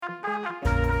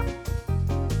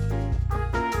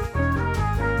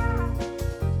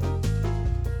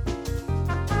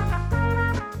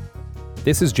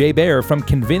This is Jay Baer from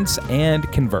Convince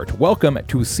and Convert. Welcome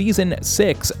to Season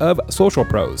 6 of Social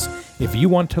Pros. If you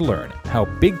want to learn how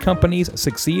big companies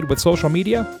succeed with social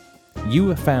media, you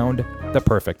have found the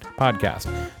perfect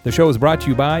podcast. The show is brought to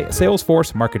you by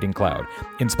Salesforce Marketing Cloud,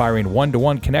 inspiring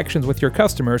one-to-one connections with your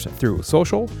customers through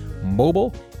social,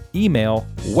 mobile, email,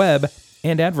 web,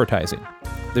 and advertising.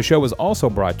 The show is also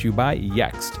brought to you by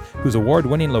Yext, whose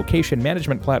award-winning location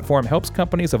management platform helps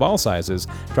companies of all sizes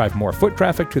drive more foot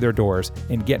traffic to their doors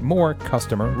and get more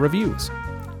customer reviews.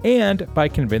 And by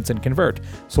Convince and Convert,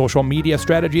 social media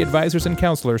strategy advisors and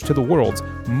counselors to the world's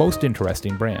most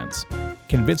interesting brands.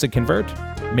 Convince and Convert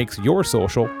makes your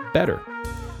social better.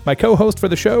 My co-host for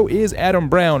the show is Adam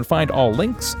Brown. Find all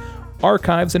links,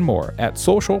 archives, and more at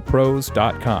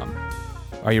socialpros.com.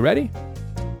 Are you ready?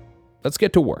 Let's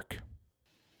get to work.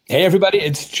 Hey everybody,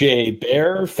 it's Jay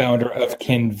Baer, founder of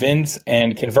Convince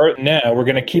and Convert. Now we're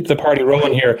going to keep the party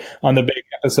rolling here on the big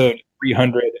episode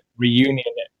 300 reunion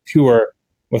tour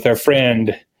with our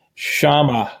friend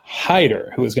Shama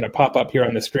Hyder, who is going to pop up here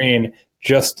on the screen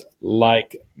just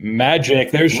like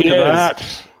magic. There she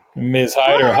is, Ms.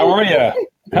 Hyder. How are you?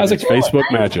 How's it going? Facebook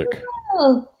magic.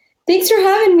 Oh, thanks for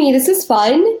having me. This is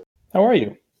fun. How are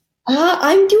you?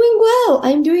 I'm doing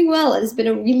well. It has been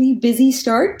a really busy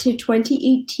start to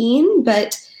 2018,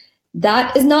 but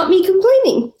that is not me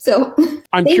complaining. So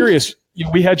I'm curious.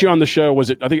 We had you on the show, was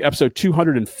it, I think, episode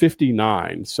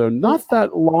 259. So not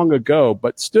that long ago,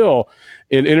 but still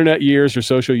in internet years or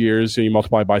social years, and you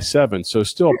multiply by 7. So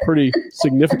still a pretty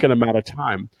significant amount of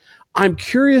time. I'm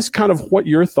curious kind of what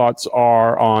your thoughts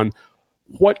are on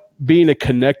what being a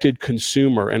connected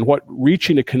consumer and what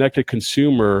reaching a connected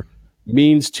consumer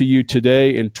means to you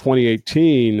today in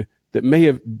 2018 that may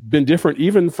have been different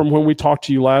even from when we talked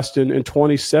to you last in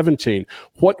 2017.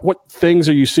 What things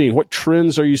are you seeing? What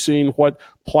trends are you seeing? What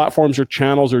platforms or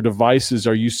channels or devices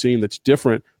are you seeing that's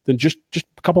different than just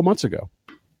a couple months ago?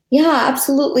 Yeah,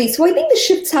 absolutely. So I think the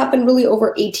shifts happened really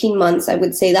over 18 months, I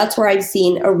would say. That's where I've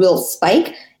seen a real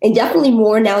spike, and definitely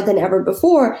more now than ever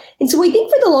before. And so I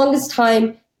think for the longest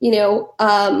time,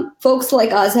 folks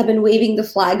like us have been waving the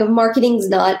flag of marketing is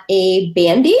not a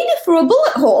Band-Aid for a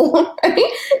bullet hole,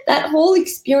 right? That whole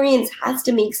experience has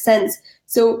to make sense.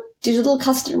 So digital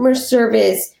customer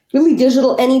service, really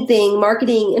digital anything,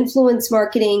 marketing, influence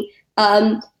marketing,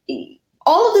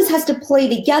 all of this has to play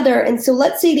together. And so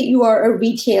let's say that you are a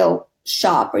retail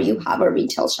shop, or you have a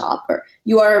retail shop, or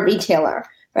you are a retailer,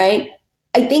 right?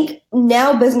 I think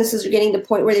now businesses are getting to the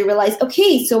point where they realize,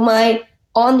 okay, so my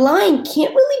online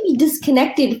can't really be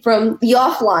disconnected from the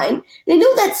offline. And I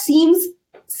know that seems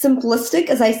simplistic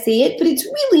as I say it, but it's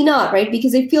really not, right?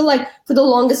 Because I feel like for the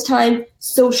longest time,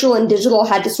 social and digital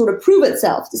had to sort of prove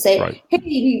itself to say, right,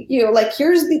 hey,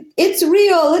 it's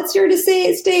real, it's here to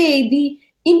stay. The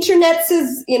internet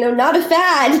is, not a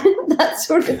fad, that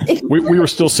sort of thing. We were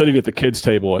still sitting at the kids'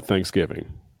 table at Thanksgiving.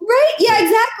 Right, yeah,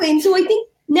 exactly. And so I think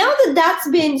now that that's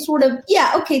been sort of,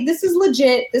 yeah, okay, this is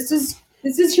legit, this is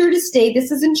here to stay,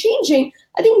 this isn't changing.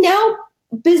 I think now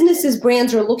businesses,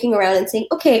 brands are looking around and saying,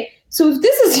 okay, so if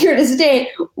this is here to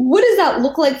stay, what does that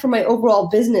look like for my overall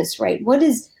business, right? What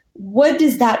does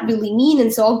that really mean?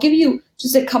 And so I'll give you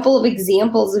just a couple of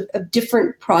examples of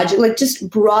different projects, like just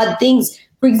broad things.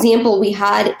 For example, we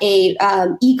had a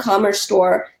e-commerce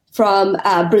store from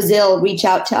Brazil reach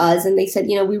out to us, and they said,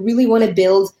 we really want to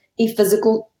build a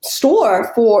physical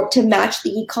store to match the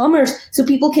e-commerce so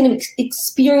people can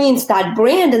experience that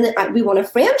brand, and then we want to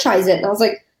franchise it. And I was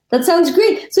like, that sounds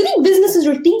great. So I think businesses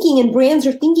are thinking and brands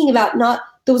are thinking about not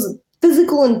those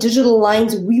physical and digital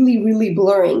lines really, really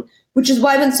blurring, which is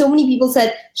why when so many people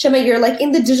said, Shema, you're like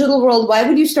in the digital world, why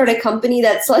would you start a company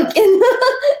that's like in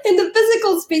the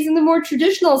physical space, in the more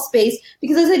traditional space?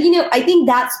 Because I said, I think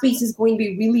that space is going to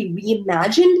be really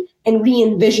reimagined and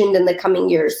re-envisioned in the coming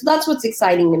years. So that's what's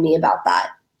exciting to me about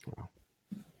that.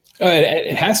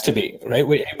 It has to be, right?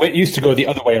 What used to go the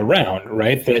other way around,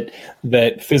 right?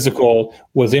 That physical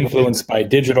was influenced by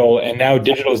digital, and now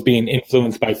digital is being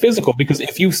influenced by physical. Because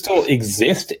if you still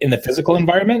exist in the physical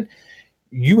environment,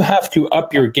 you have to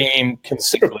up your game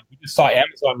considerably. We just saw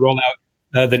Amazon roll out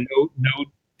the no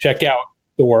checkout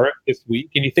store this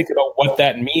week, and you think about what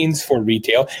that means for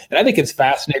retail. And I think it's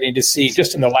fascinating to see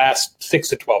just in the last 6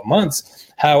 to 12 months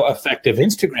how effective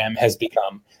Instagram has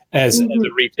become as a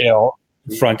retail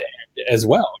front end as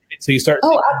well. So you start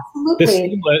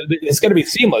absolutely. It's going to be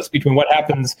seamless between what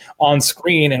happens on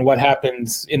screen and what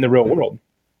happens in the real world.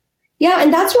 Yeah,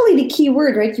 and that's really the key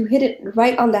word, right? You hit it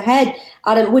right on the head,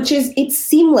 Adam, which is it's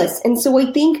seamless. And so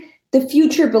I think the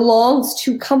future belongs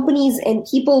to companies and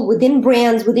people within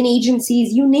brands, within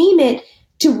agencies, you name it,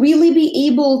 to really be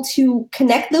able to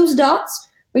connect those dots,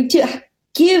 right? To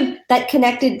give that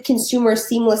connected consumer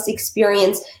seamless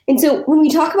experience. And so when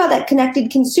we talk about that connected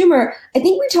consumer, I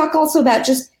think we talk also about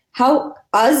just how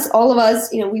all of us,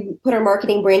 we put our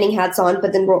marketing branding hats on,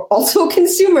 but then we're also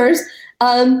consumers.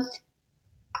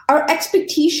 Our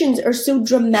expectations are so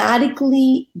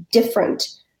dramatically different,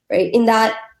 right? In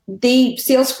that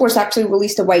Salesforce actually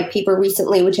released a white paper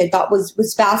recently, which I thought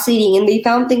was fascinating. And they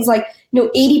found things like,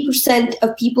 80%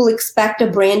 of people expect a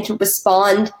brand to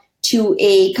respond to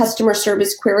a customer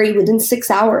service query within 6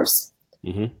 hours.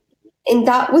 Mm-hmm. And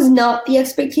that was not the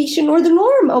expectation or the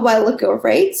norm a while ago,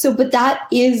 right? But that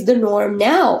is the norm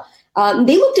now.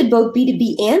 They looked at both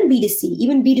B2B and B2C.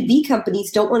 Even B2B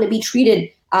companies don't want to be treated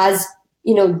as,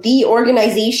 the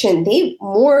organization. They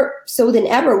more so than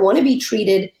ever want to be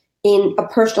treated in a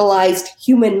personalized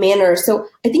human manner. So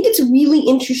I think it's really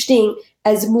interesting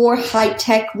as more high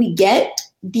tech we get,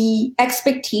 the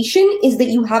expectation is that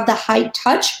you have the high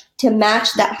touch to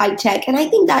match that high tech. And I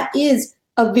think that is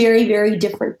a very, very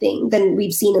different thing than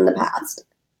we've seen in the past.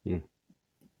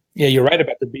 Yeah, you're right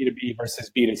about the B2B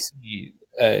versus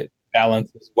B2C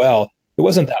balance as well. It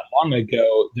wasn't that long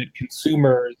ago that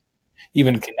consumers,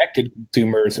 even connected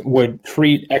consumers, would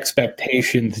treat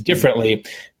expectations differently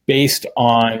based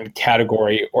on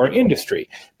category or industry.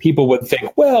 People would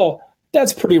think, well,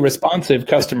 that's pretty responsive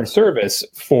customer service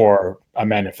for a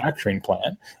manufacturing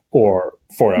plant or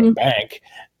for a bank.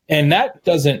 And that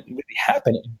doesn't really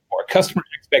happen anymore. Customer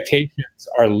expectations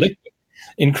are liquid.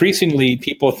 Increasingly,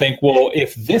 people think, well,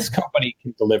 if this company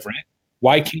can deliver it,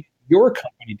 why can't your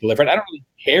company deliver it? I don't really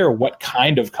care what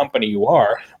kind of company you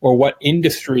are or what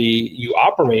industry you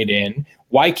operate in.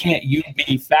 Why can't you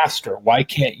be faster? Why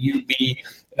can't you be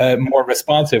more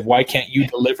responsive? Why can't you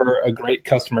deliver a great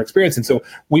customer experience? And so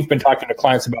we've been talking to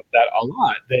clients about that a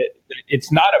lot, that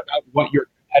it's not about what your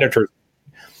competitors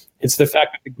do. It's the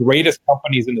fact that the greatest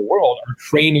companies in the world are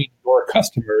training your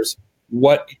customers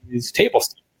what is table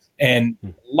stakes. And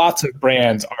lots of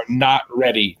brands are not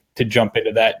ready to jump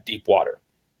into that deep water.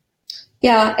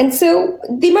 Yeah, and so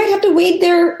they might have to wade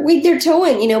their toe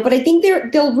in, but I think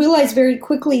they'll realize very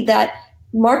quickly that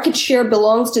market share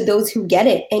belongs to those who get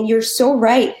it. And you're so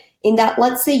right in that,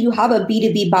 let's say you have a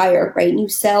B2B buyer, right? And you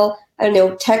sell,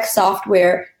 tech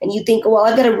software, and you think, well,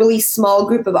 I've got a really small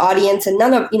group of audience and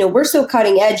none of, we're so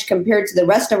cutting edge compared to the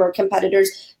rest of our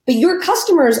competitors. But your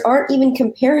customers aren't even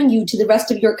comparing you to the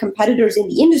rest of your competitors in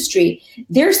the industry.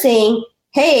 They're saying,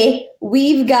 hey,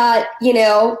 we've got,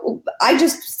 I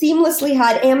just seamlessly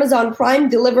had Amazon Prime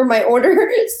deliver my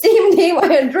order same day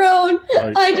by a drone.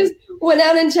 Right. I just went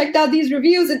out and checked out these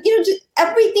reviews, and just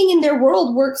everything in their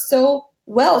world works so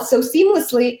well, so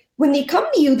seamlessly. When they come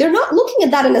to you, they're not looking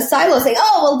at that in a silo saying,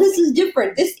 oh, well, this is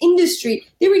different, this industry.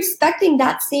 They're expecting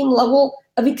that same level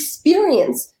of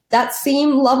experience, that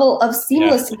same level of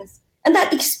seamlessness. Yeah. And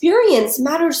that experience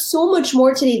matters so much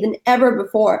more today than ever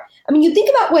before. I mean, you think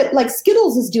about what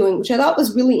Skittles is doing, which I thought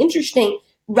was really interesting.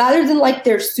 Rather than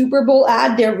their Super Bowl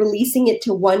ad, they're releasing it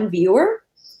to one viewer.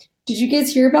 Did you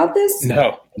guys hear about this?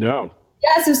 No.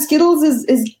 Yeah, so Skittles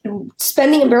is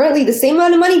spending apparently the same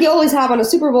amount of money they always have on a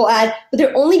Super Bowl ad, but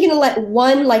they're only going to let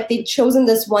one, they've chosen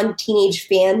this one teenage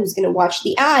fan who's going to watch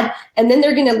the ad, and then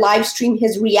they're going to live stream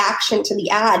his reaction to the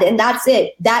ad, and that's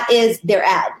it. That is their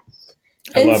ad.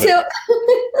 I love it.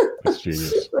 That's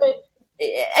genius.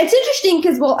 It's interesting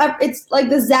because, it's like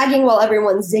the zagging while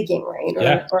everyone's zigging, right?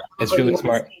 Yeah, it's really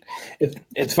smart.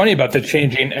 It's funny about the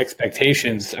changing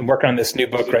expectations. I'm working on this new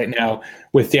book right now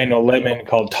with Daniel Lemon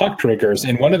called Talk Triggers.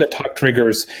 And one of the talk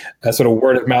triggers, sort of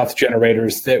word of mouth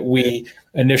generators that we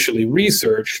initially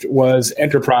researched was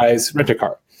enterprise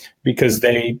rent-a-car, because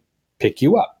they pick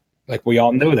you up. We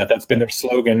all know that. That's been their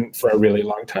slogan for a really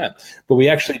long time. But we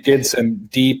actually did some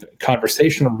deep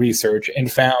conversational research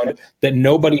and found that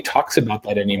nobody talks about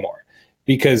that anymore.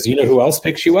 Because you know who else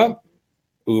picks you up?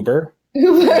 Uber,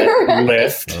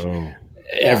 Lyft,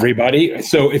 everybody.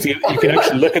 So if you can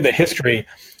actually look at the history,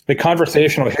 the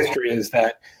conversational history is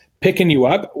that picking you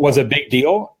up was a big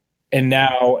deal, and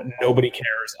now nobody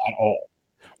cares at all.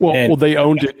 Well, they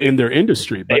owned it in their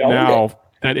industry, but now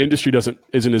that industry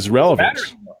isn't as relevant.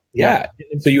 Yeah.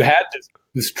 And so you had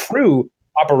this true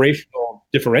operational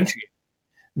differentiator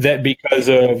that, because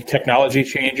of technology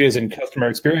changes and customer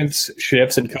experience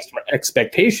shifts and customer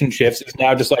expectation shifts, is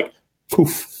now just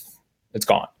poof, it's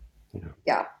gone.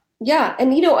 Yeah. Yeah.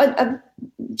 And,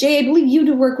 Jay, I believe you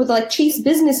do work with Chase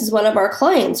Business is one of our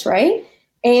clients, right?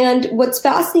 And what's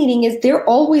fascinating is they're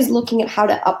always looking at how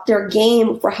to up their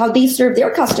game for how they serve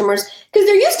their customers. Because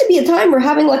there used to be a time where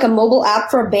having a mobile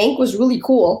app for a bank was really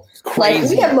cool.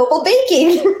 Crazy. We have mobile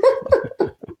banking.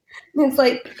 It's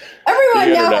like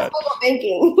everyone now has internet. mobile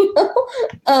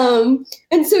banking.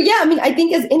 And so, yeah, I mean, I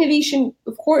think as innovation,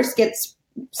 of course, gets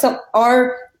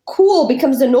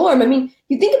becomes the norm. I mean,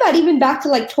 you think about even back to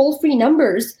like toll-free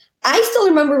numbers. I still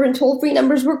remember when toll-free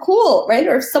numbers were cool, right?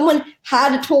 Or if someone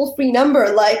had a toll-free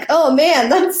number, like, oh man,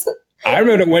 that's... I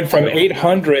remember it went from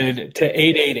 800 to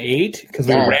 888 because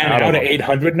we ran out of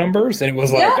 800 numbers, and it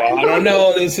was like, I don't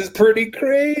know, this is pretty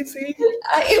crazy.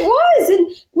 It was. And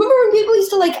remember when people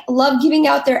used to like love giving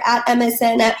out their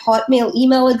 @MSN, @Hotmail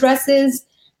email addresses?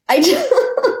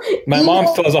 My mom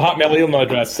still has a Hotmail email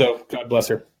address, so God bless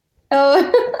her. Oh,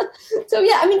 so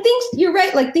yeah, I mean, you're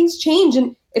right, like things change.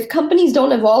 And if companies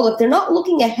don't evolve, if they're not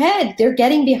looking ahead, they're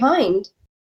getting behind.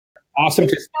 Awesome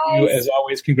to see you as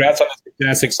always. Congrats on the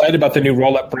success. Excited about the new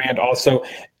Roll-Up brand also,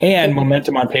 and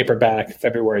Momentum on paperback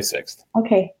February 6th.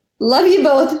 Okay. Love you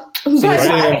both.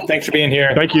 Bye. Thanks for being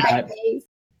here. Thank you. Bye.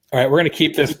 All right, we're going to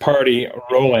keep this party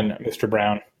rolling, Mr.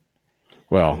 Brown.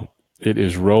 Well, it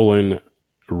is rolling.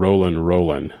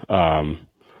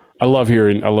 I love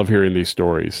hearing these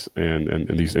stories and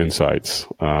these insights.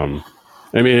 I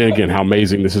mean, again, how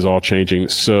amazing this is all changing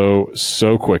so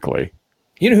quickly.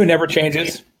 You know who never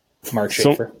changes? Mark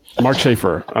Schaefer. Mark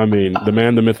Schaefer. I mean, the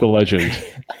man, the myth, the legend.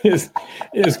 is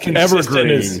consistent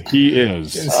Evergreen. He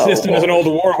is consistent as an old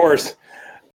war horse.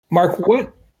 Mark,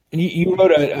 what you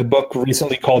wrote a book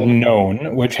recently called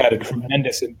Known, which had a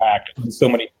tremendous impact on so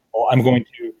many people. I'm going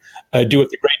to do it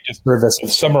the great disservice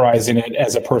of summarizing it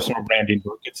as a personal branding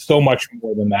book. It's so much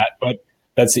more than that, but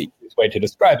that's the easiest way to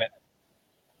describe it.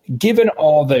 Given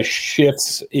all the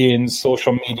shifts in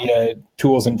social media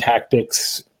tools and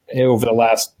tactics over the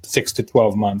last 6 to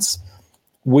 12 months,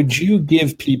 would you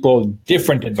give people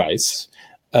different advice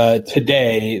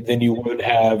today than you would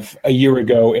have a year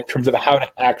ago in terms of how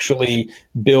to actually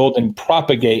build and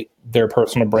propagate their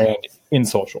personal brand in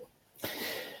social?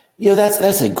 You know,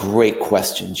 that's a great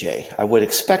question, Jay. I would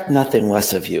expect nothing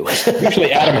less of you.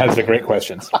 Usually Adam has the great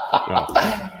questions.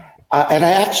 And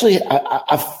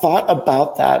I've thought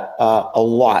about that a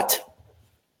lot.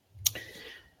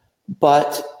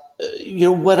 But,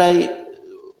 you know,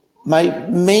 my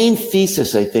main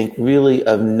thesis, I think, really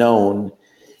of Known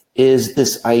is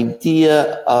this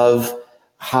idea of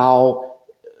how,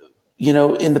 you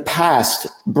know, in the past,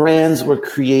 brands were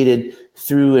created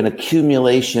through an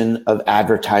accumulation of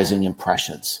advertising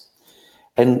impressions.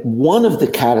 And one of the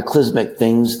cataclysmic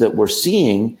things that we're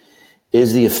seeing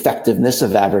is the effectiveness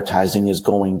of advertising is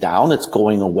going down. It's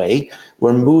going away.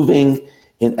 We're moving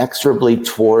inexorably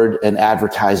toward an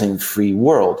advertising-free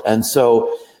world. And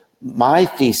so my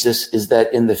thesis is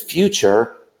that in the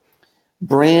future,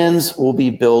 brands will be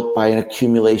built by an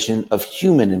accumulation of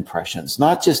human impressions,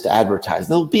 not just advertising.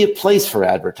 There'll be a place for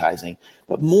advertising,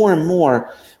 but more and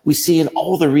more we see in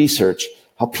all the research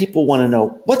how people want to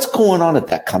know what's going on at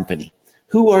that company.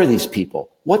 Who are these people?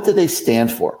 What do they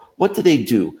stand for? What do they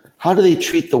do? How do they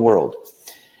treat the world?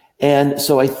 And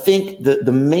so I think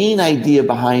the main idea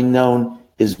behind Known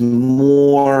is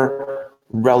more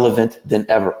relevant than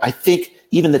ever. I think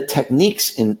even the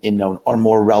techniques in Known are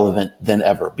more relevant than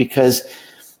ever because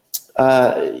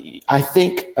I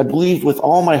believe with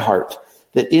all my heart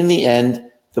that in the end,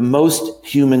 the most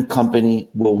human company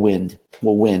will win.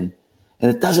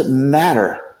 And it doesn't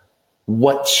matter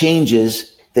what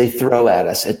changes they throw at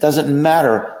us. It doesn't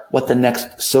matter what the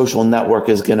next social network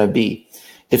is going to be.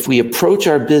 If we approach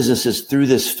our businesses through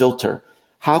this filter,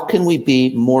 how can we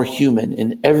be more human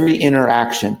in every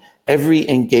interaction, every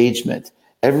engagement,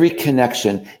 every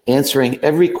connection, answering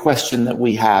every question that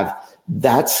we have?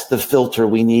 That's the filter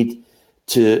we need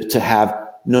to have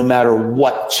no matter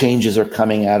what changes are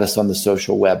coming at us on the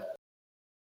social web.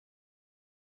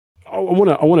 I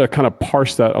want to kind of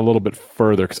parse that a little bit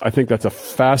further because I think that's a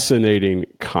fascinating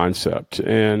concept.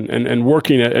 And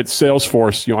working at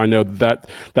Salesforce, you know, I know that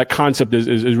concept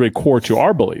is really core to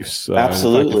our beliefs.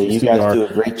 Absolutely, you guys do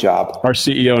a great job. Our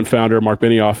CEO and founder, Mark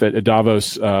Benioff, at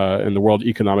Davos in the World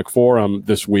Economic Forum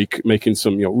this week, making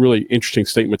some really interesting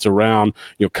statements around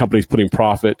companies putting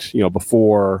profit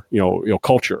before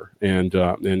culture and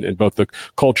both the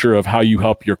culture of how you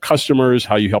help your customers,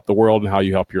 how you help the world, and how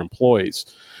you help your employees.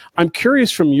 I'm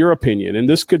curious from your opinion, and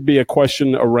this could be a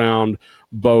question around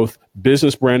both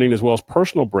business branding as well as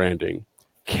personal branding.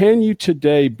 Can you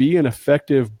today be an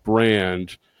effective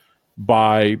brand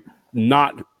by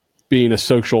not being a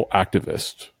social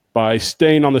activist, by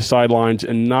staying on the sidelines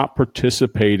and not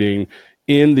participating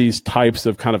in these types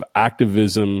of kind of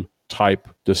activism type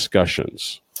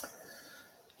discussions?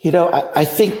 I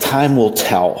think time will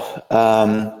tell.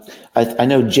 I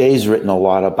know Jay's written a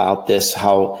lot about this,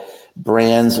 how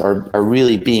brands are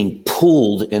really being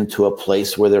pulled into a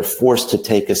place where they're forced to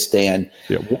take a stand.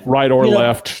 Yeah, right or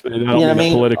left. I don't mean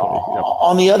that politically.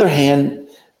 On the other hand,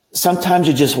 sometimes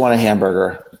you just want a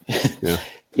hamburger.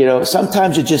 Yeah.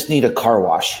 Sometimes you just need a car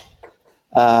wash.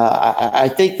 I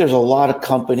think there's a lot of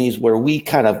companies where we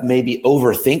kind of maybe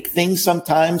overthink things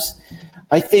sometimes.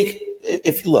 I think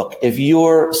if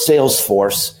you're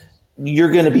Salesforce,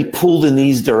 you're going to be pulled in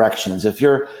these directions. If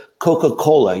you're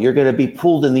Coca-Cola, you're going to be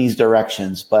pulled in these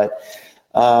directions. But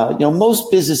most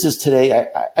businesses today,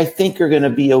 I think are going to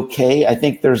be okay. I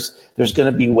think there's going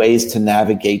to be ways to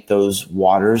navigate those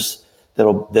waters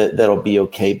that'll be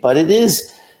okay. But it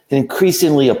is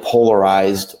increasingly a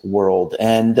polarized world.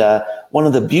 And one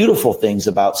of the beautiful things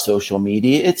about social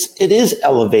media, it is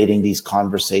elevating these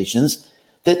conversations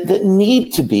that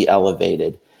need to be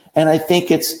elevated. And I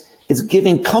think it's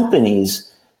giving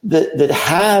companies that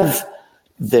have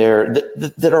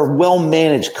that are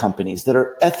well-managed companies, that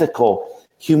are ethical,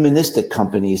 humanistic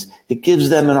companies, it gives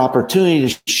them an opportunity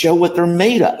to show what they're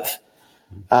made of.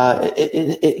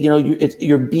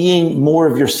 You're being more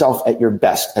of yourself at your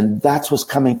best, and that's what's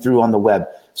coming through on the web.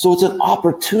 So it's an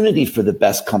opportunity for the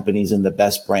best companies and the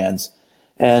best brands,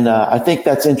 and I think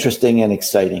that's interesting and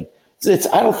exciting.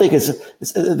 I don't think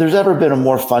there's ever been a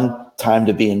more fun time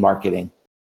to be in marketing.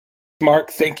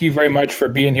 Mark, thank you very much for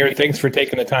being here. Thanks for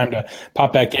taking the time to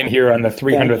pop back in here on the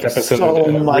 300th episode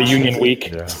of Reunion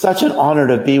Week. Yeah. Such an honor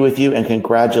to be with you, and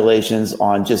congratulations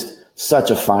on just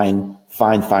such a fine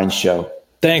show.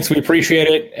 Thanks. We appreciate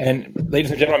it. And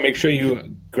ladies and gentlemen, make sure you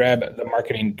grab the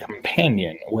Marketing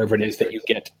Companion wherever it is that you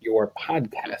get your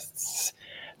podcasts.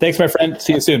 Thanks, my friend.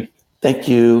 See you soon. Thank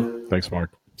you. Thanks, Mark.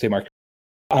 See you, Mark.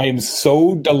 I am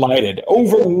so delighted,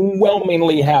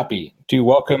 overwhelmingly happy to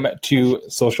welcome to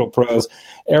Social Pros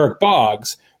Eric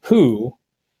Boggs, who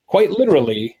quite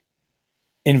literally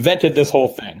invented this whole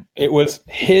thing. It was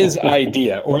his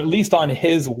idea, or at least on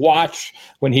his watch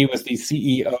when he was the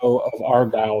CEO of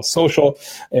Argyle Social.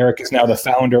 Eric is now the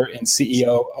founder and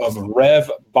CEO of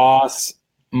RevBoss.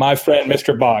 My friend,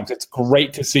 Mr. Boggs, it's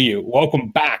great to see you. Welcome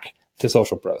back to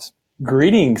Social Pros.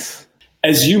 Greetings.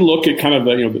 As you look at kind of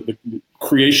the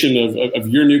creation of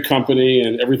your new company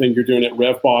and everything you're doing at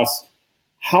RevBoss,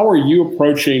 how are you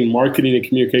approaching marketing and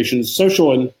communications,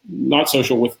 social and not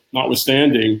social,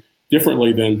 notwithstanding,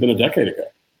 differently than a decade ago?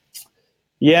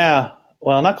 Yeah,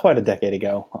 well, not quite a decade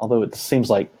ago, although it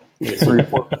seems like 3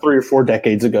 or 4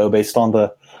 decades ago based on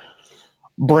the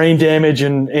brain damage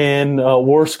and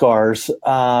war scars.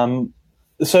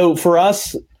 So for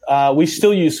us, we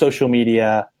still use social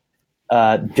media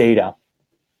data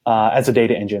as a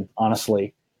data engine,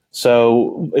 honestly.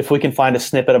 So if we can find a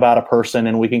snippet about a person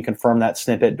and we can confirm that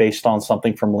snippet based on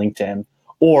something from LinkedIn,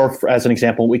 or as an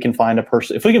example, we can find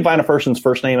if we can find a person's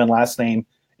first name and last name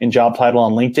and job title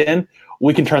on LinkedIn,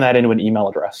 we can turn that into an email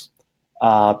address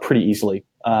pretty easily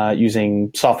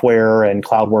using software and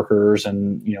cloud workers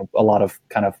and a lot of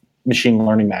kind of machine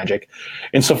learning magic.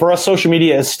 And so for us, social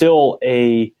media is still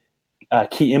a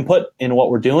key input in what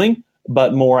we're doing,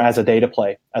 but more as a data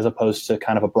play as opposed to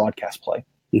kind of a broadcast play.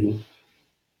 Mm-hmm.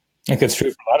 I think that's true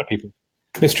for a lot of people.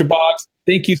 Mr. Boggs,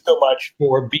 thank you so much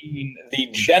for being the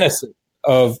genesis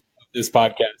of this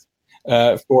podcast,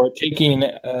 for taking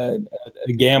a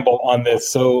gamble on this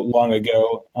so long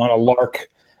ago on a lark.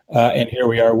 And here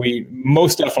we are. We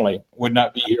most definitely would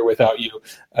not be here without you.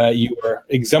 You were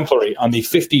exemplary on the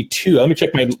 52. Let me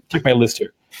check my list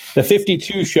here. The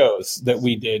 52 shows that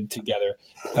we did together.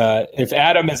 If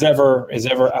Adam is ever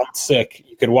out sick,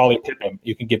 you could Wally Pipp him.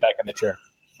 You can get back in the chair.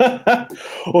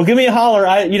 Well, give me a holler.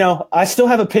 I still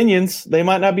have opinions. They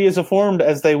might not be as informed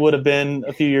as they would have been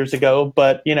a few years ago,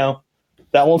 but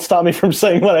that won't stop me from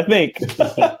saying what I think.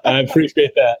 I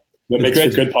appreciate that. That makes for a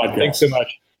good podcast. Thanks so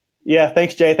much. Yeah,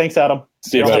 thanks, Jay. Thanks, Adam.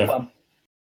 See you later.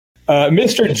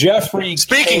 Mr. Jeffrey.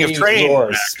 Speaking of train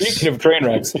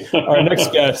wrecks, our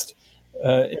next guest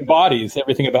embodies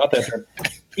everything about that term.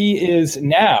 He is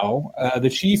now the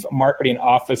Chief Marketing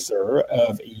Officer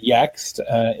of Yext,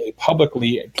 a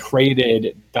publicly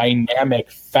traded, dynamic,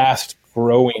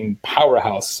 fast-growing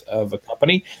powerhouse of a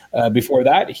company. Before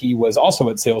that, he was also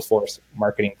at Salesforce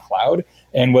Marketing Cloud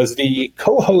and was the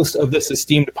co-host of this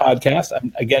esteemed podcast.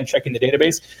 I'm, again, checking the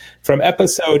database, from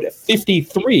episode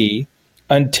 53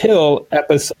 until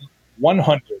episode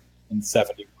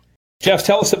 170. Jeff,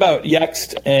 tell us about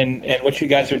Yext and what you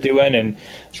guys are doing and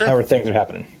how things are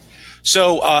happening.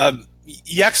 So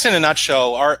Yext, in a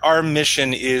nutshell, our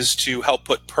mission is to help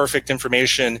put perfect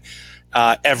information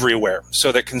everywhere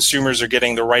so that consumers are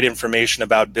getting the right information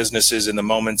about businesses in the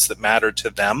moments that matter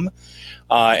to them.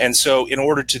 And so in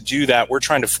order to do that, we're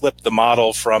trying to flip the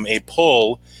model from a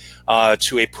pull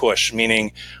to a push,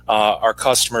 meaning our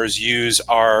customers use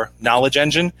our knowledge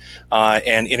engine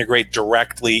and integrate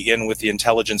directly in with the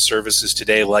intelligence services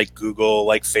today, like Google,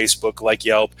 like Facebook, like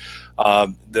Yelp,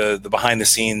 the behind the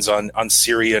scenes on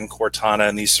Siri and Cortana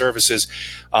and these services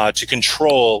to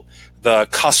control the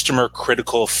customer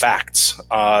critical facts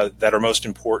that are most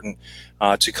important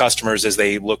to customers as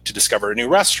they look to discover a new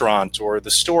restaurant, or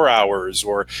the store hours,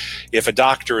 or if a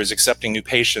doctor is accepting new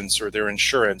patients, or their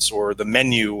insurance, or the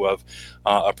menu of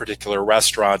a particular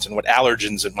restaurant and what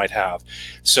allergens it might have.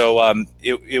 So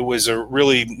it was a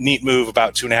really neat move.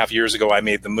 About 2.5 years ago, I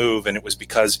made the move, and it was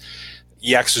because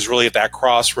Yext is really at that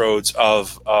crossroads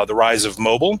of the rise of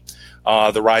mobile,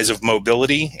 the rise of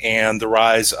mobility, and the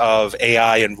rise of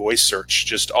AI and voice search,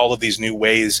 just all of these new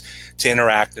ways to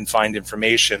interact and find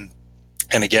information.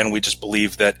 And again, we just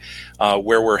believe that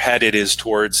where we're headed is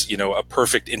towards, a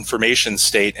perfect information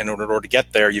state. And in order to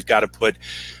get there, you've got to put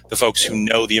the folks who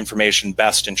know the information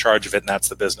best in charge of it, and that's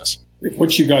the business.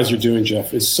 What you guys are doing,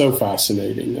 Jeff, is so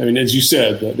fascinating. I mean, as you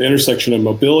said, the intersection of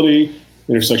mobility,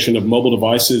 intersection of mobile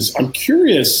devices. I'm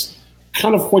curious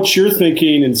kind of what you're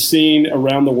thinking and seeing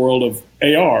around the world of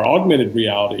AR, augmented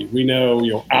reality. We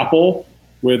know, Apple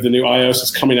with the new iOS is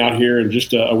coming out here in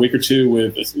just a week or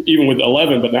two, even with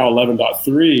 11, but now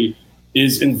 11.3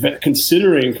 is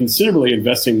considerably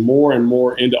investing more and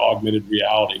more into augmented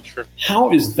reality. Sure.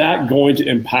 How is that going to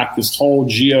impact this whole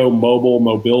mobile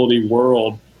mobility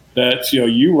world that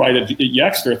you write at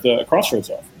Yext at the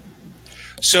crossroads of?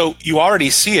 So you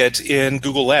already see it in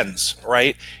Google Lens,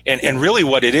 right? And really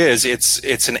what it is,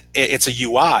 it's a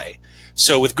UI.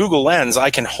 So with Google Lens, I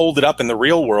can hold it up in the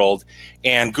real world,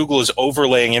 and Google is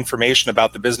overlaying information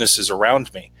about the businesses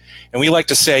around me. And we like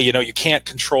to say, you can't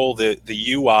control the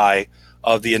UI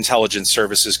of the intelligence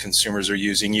services consumers are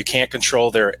using. You can't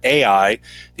control their AI,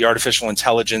 the artificial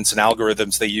intelligence and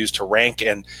algorithms they use to rank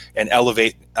and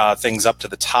elevate things up to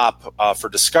the top for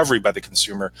discovery by the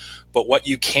consumer. But what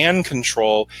you can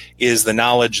control is the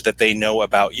knowledge that they know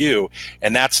about you.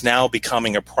 And that's now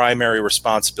becoming a primary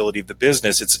responsibility of the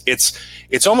business.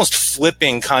 It's almost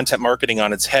flipping content marketing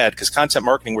on its head, because content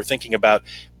marketing, we're thinking about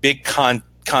big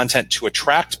content to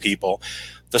attract people.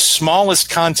 The smallest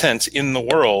content in the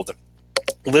world,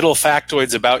 little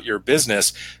factoids about your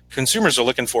business, consumers are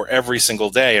looking for every single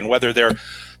day. And whether they're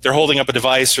holding up a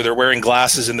device, or they're wearing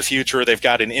glasses in the future, or they've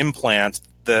got an implant,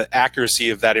 the accuracy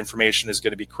of that information is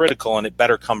going to be critical, and it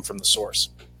better come from the source.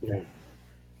 Yeah.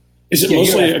 Is it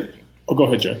mostly? Go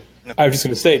ahead, Joe. I was just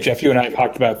going to say, Jeff, you and I have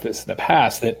talked about this in the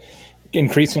past, that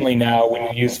increasingly now when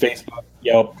you use Facebook,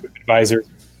 Yelp, TripAdvisor,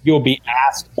 you'll be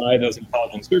asked by those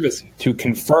intelligence services to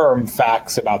confirm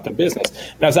facts about the business.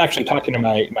 And I was actually talking to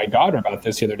my daughter about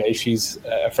this the other day. She's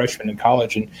a freshman in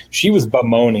college, and she was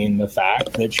bemoaning the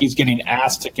fact that she's getting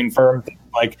asked to confirm things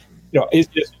like, is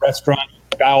this restaurant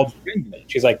child friendly?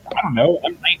 She's like, I don't know.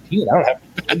 I'm 19. I don't have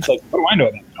kids. Like, what do I know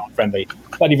about child friendly?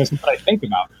 It's not even something I think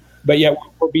about. But yet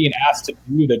we're being asked to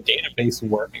do the database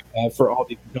work for all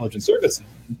these intelligence services.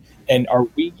 And are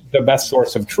we the best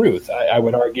source of truth? I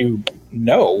would argue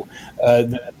no.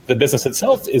 The business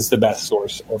itself is the best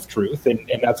source of truth, and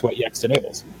that's what Yext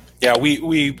enables. Yeah,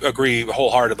 we agree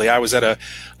wholeheartedly. I was at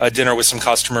a dinner with some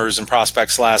customers and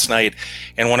prospects last night,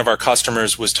 and one of our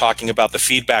customers was talking about the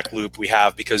feedback loop we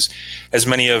have, because as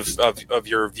many of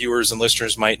your viewers and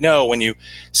listeners might know, when you,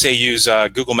 say, use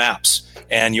Google Maps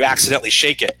and you accidentally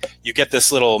shake it, you get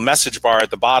this little message bar at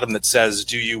the bottom that says,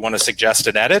 do you want to suggest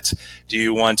an edit? Do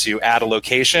you want to add a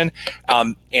location?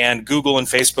 And Google and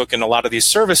Facebook and a lot of these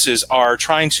services are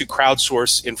trying to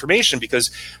crowdsource information,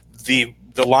 because the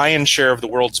lion's share of the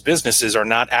world's businesses are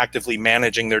not actively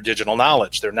managing their digital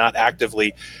knowledge. They're not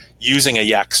actively using a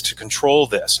Yext to control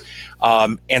this.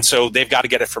 And so they've got to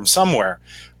get it from somewhere.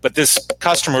 But this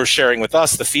customer is sharing with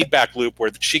us the feedback loop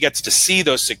where she gets to see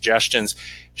those suggestions.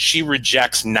 She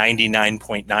rejects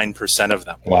 99.9% of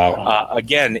them. Wow.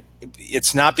 Again,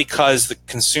 it's not because the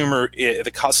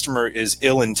customer is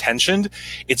ill-intentioned.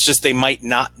 It's just they might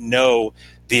not know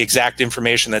the exact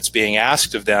information that's being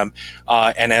asked of them.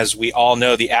 And as we all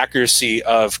know, the accuracy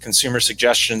of consumer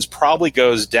suggestions probably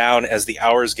goes down as the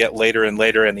hours get later and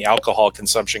later and the alcohol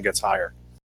consumption gets higher.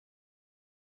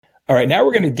 All right, now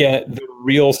we're going to get the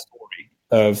real story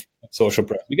of Social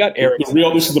Pros. We got Eric.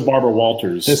 This is the Barbara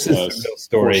Walters. This is the real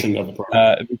story of the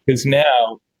program. because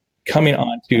now coming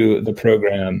onto the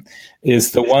program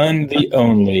is the one, the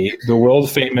only, the world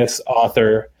famous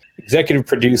author, executive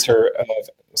producer of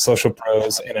Social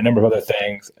Pros and a number of other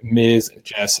things, Ms.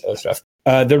 Jess Ostrovsky.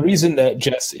 The reason that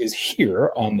Jess is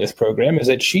here on this program is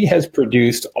that she has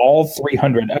produced all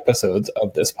 300 episodes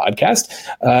of this podcast,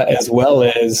 as well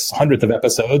as hundreds of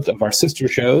episodes of our sister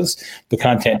shows, The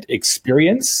Content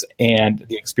Experience and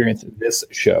The Experience of This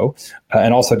Show,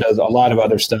 and also does a lot of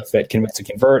other stuff at Convince and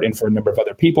Convert and for a number of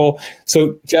other people.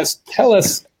 So Jess, tell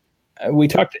us, we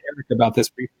talked to Eric about this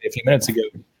briefly a few minutes ago,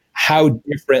 how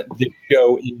different the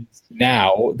show is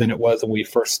now than it was when we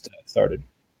first started.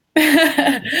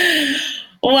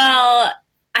 Well,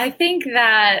 I think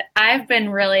that I've been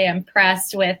really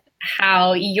impressed with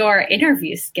how your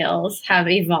interview skills have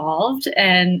evolved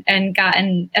and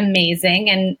gotten amazing.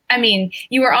 And I mean,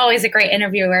 you were always a great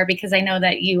interviewer because I know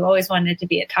that you always wanted to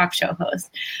be a talk show host.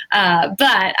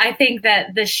 But I think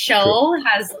that the show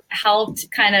has helped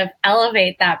kind of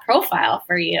elevate that profile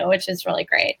for you, which is really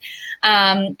great.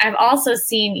 I've also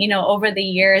seen, over the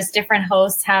years, different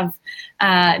hosts have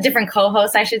different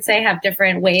co-hosts, I should say, have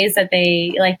different ways that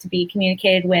they like to be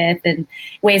communicated with and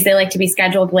ways they like to be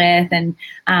scheduled with. And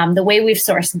the way we've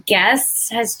sourced guests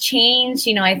has changed.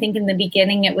 I think in the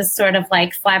beginning it was sort of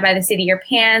like fly by the seat of your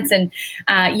pants. And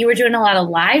you were doing a lot of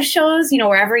live shows,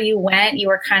 wherever you went, you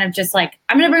were kind of just like,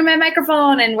 I'm going to bring my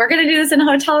microphone and we're going to do this in a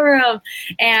hotel room.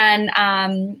 And,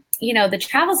 the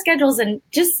travel schedules and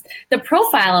just the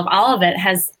profile of all of it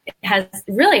has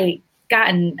really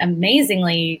gotten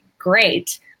amazingly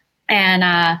great.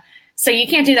 And so you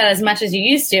can't do that as much as you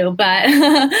used to, but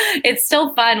it's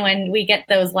still fun when we get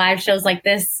those live shows like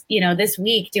this. This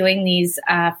week doing these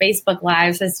Facebook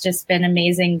lives has just been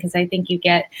amazing because I think you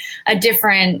get a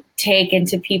different take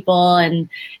into people and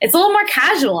it's a little more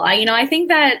casual. I think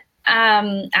that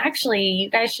actually you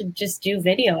guys should just do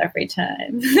video every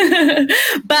time,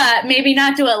 but maybe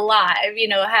not do it live,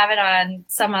 have it on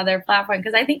some other platform.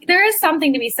 Because I think there is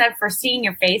something to be said for seeing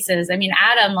your faces. I mean,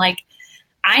 Adam,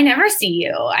 I never see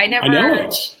you. I know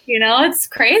it. It's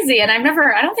crazy. And I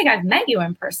don't think I've met you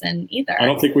in person either. I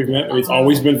don't think we've met. It's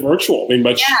always been virtual. I mean,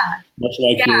 much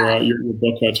like your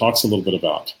book talks a little bit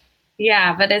about.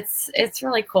 Yeah, but it's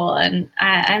really cool. And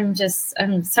I'm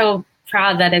so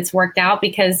proud that it's worked out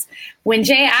because when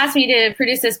Jay asked me to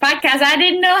produce this podcast, I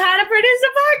didn't know how to produce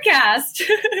a podcast.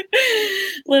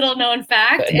 Little known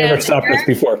fact. It never stopped us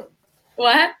before.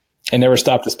 What? It never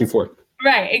stopped us before.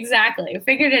 Right, exactly.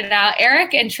 Figured it out.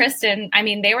 Eric and Tristan, I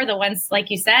mean, they were the ones, like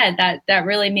you said, that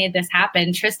really made this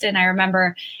happen. Tristan, I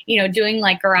remember, doing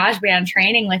GarageBand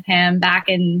training with him back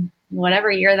in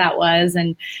whatever year that was.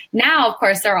 And now, of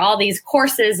course, there are all these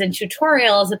courses and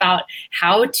tutorials about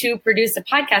how to produce a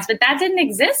podcast, but that didn't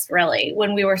exist really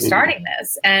when we were starting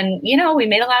this. And, we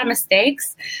made a lot of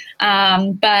mistakes,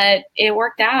 but it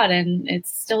worked out and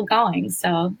it's still going.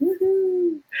 So,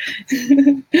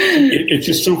 it's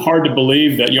just so hard to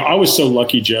believe that, I was so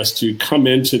lucky, Jess, to come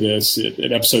into this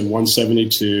at episode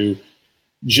 172.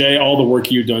 Jay, all the work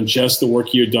you've done, Jess, the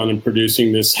work you've done in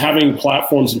producing this, having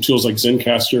platforms and tools like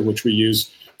Zencastr, which we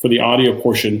use for the audio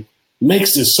portion,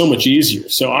 makes this so much easier.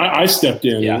 So I stepped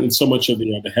in, and so much of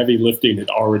the heavy lifting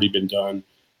had already been done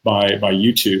by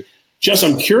you two. Jess,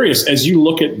 I'm curious, as you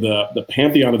look at the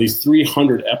pantheon of these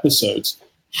 300 episodes,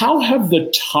 how have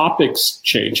the topics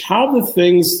changed? How have the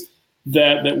things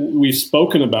that we've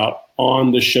spoken about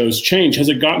on the shows changed? Has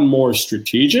it gotten more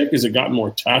strategic? Has it gotten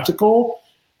more tactical?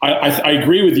 I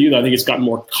agree with you that I think it's gotten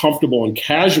more comfortable and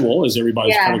casual as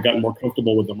everybody's kind of gotten more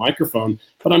comfortable with the microphone.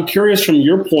 But I'm curious from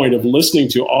your point of listening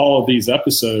to all of these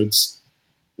episodes,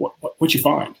 what you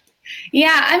find?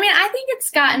 Yeah, I mean, I think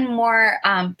it's gotten more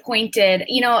pointed.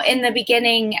 In the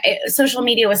beginning, social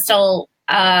media was still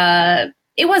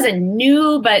it wasn't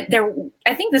new, but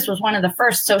I think this was one of the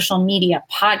first social media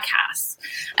podcasts.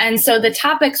 And so the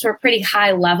topics were pretty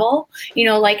high level,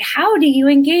 how do you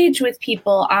engage with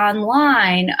people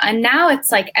online? And now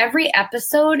it's like every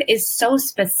episode is so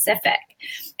specific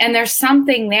and there's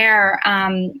something there.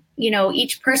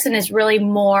 Each person is really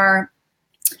more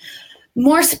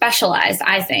specialized,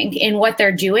 I think, in what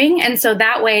they're doing. And so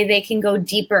that way they can go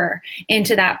deeper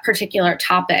into that particular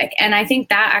topic. And I think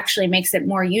that actually makes it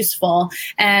more useful.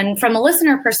 And from a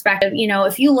listener perspective,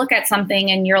 if you look at something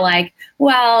and you're like,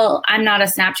 well, I'm not a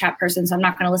Snapchat person, so I'm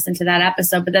not going to listen to that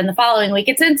episode. But then the following week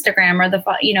it's Instagram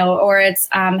or it's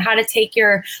how to take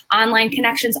your online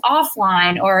connections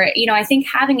offline. Or, I think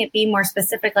having it be more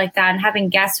specific like that and having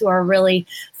guests who are really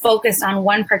focused on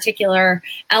one particular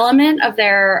element of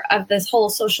this whole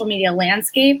social media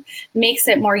landscape makes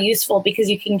it more useful because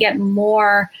you can get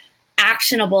more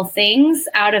actionable things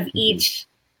out of each,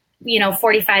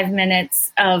 45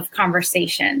 minutes of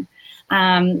conversation.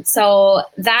 So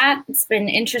that's been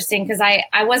interesting because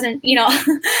I wasn't, when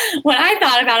I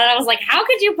thought about it, I was like, how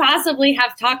could you possibly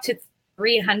have talked to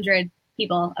 300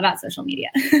 people about social media.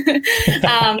 Some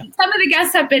of the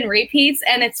guests have been repeats,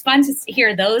 and it's fun to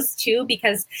hear those too,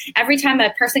 because every time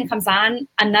a person comes on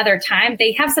another time,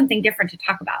 they have something different to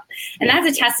talk about. And that's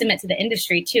a testament to the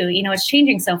industry too. You know, it's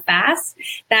changing so fast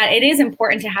that it is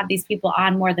important to have these people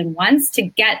on more than once to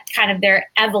get kind of their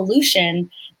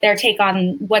evolution, their take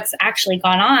on what's actually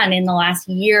gone on in the last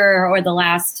year or the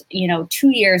last, 2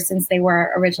 years since they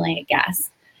were originally a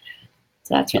guest.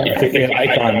 So that's really I think we had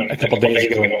Icon a couple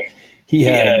days ago. He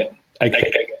had like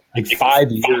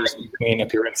 5 years between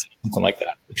appearances, something like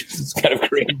that, which is kind of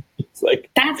crazy. It's like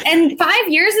and 5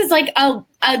 years is like a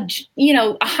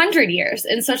 100 years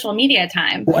in social media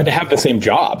time. Well, and to have the same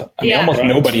job. I mean, almost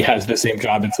nobody has the same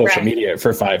job in social media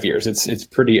for 5 years. It's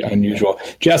pretty unusual.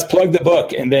 Jess, plug the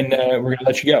book, and then we're gonna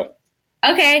let you go.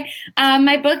 Okay,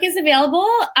 my book is available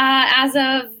as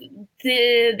of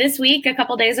this week, a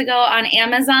couple days ago, on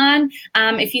Amazon.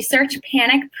 If you search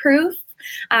Panic Proof,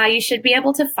 you should be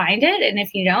able to find it. And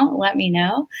if you don't, let me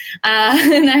know.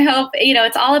 And I hope,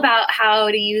 it's all about how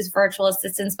to use virtual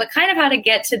assistants, but kind of how to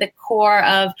get to the core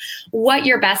of what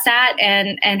you're best at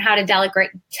and how to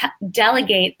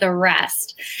delegate the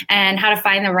rest and how to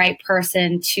find the right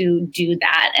person to do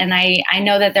that. And I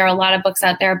know that there are a lot of books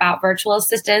out there about virtual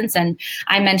assistants, and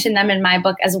I mentioned them in my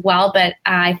book as well. But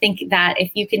I think that if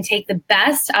you can take the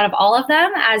best out of all of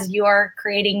them as you're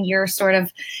creating your sort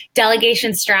of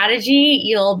delegation strategy,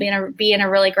 you'll be in a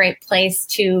really great place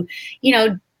to,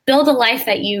 build a life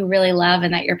that you really love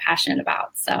and that you're passionate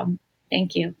about. So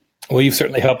thank you. Well, you've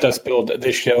certainly helped us build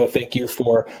this show. Thank you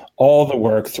for all the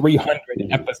work, 300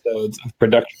 episodes of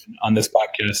production on this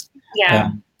podcast. Yeah.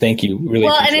 Thank you. Really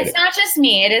well, appreciate and it's not just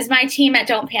me. It is my team at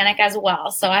Don't Panic as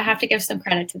well. So I have to give some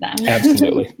credit to them.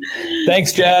 Absolutely.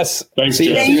 Thanks, Jess. Thanks, See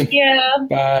you Jess. soon. Thank you.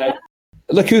 Bye.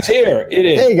 Look who's here. It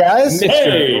is Hey, guys.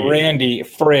 Mr. Randy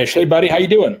Frisch. Hey, buddy. How you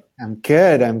doing? I'm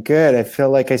good. I feel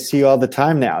like I see you all the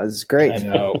time now. This is great. I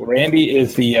know. Randy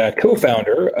is the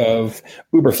co-founder of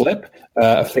Uberflip,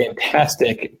 a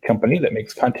fantastic company that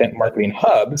makes content marketing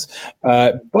hubs.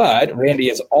 But Randy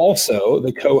is also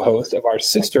the co-host of our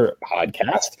sister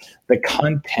podcast, The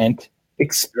Content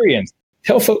Experience.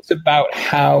 Tell folks about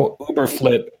how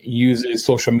Uberflip uses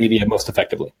social media most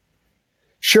effectively.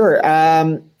 Sure.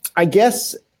 I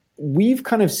guess we've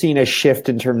kind of seen a shift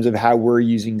in terms of how we're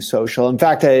using social. In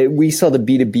fact, we sell to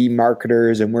B2B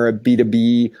marketers, and we're a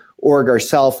B2B org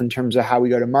ourselves in terms of how we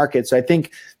go to market. So I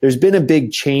think there's been a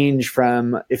big change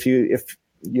from, if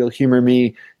you'll humor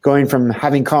me, going from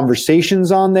having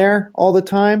conversations on there all the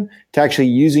time to actually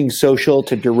using social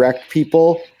to direct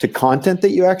people to content that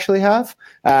you actually have.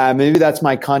 Maybe that's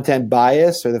my content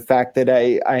bias, or the fact that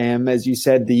I am, as you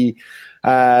said, the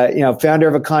founder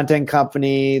of a content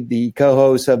company, the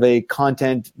co-host of a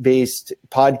content-based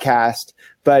podcast.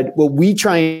 But what we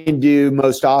try and do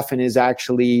most often is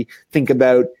actually think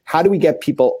about how do we get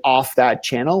people off that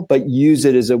channel, but use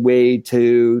it as a way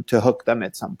to hook them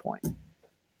at some point.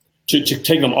 To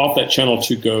take them off that channel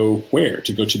to go where?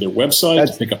 To go to their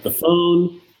website, to pick up the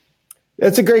phone?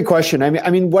 That's a great question. I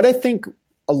mean, what I think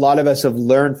a lot of us have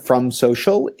learned from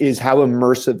social is how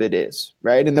immersive it is,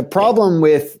 right? And the problem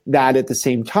with that at the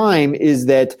same time is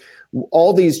that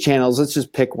all these channels, let's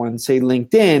just pick one, say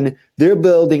LinkedIn, they're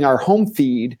building our home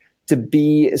feed to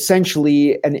be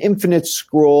essentially an infinite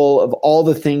scroll of all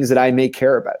the things that I may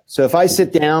care about. So if I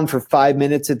sit down for 5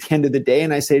 minutes at the end of the day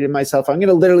and I say to myself, I'm going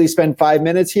to literally spend 5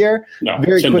 minutes here,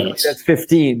 very quickly minutes. That's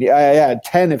 15. Yeah,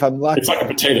 10 if I'm lucky. It's like a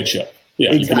potato chip.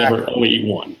 Yeah, Exactly. You can never only eat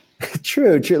one.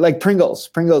 True. Like Pringles.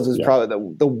 Pringles is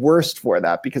probably the worst for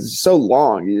that because it's so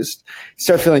long. You just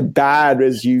start feeling bad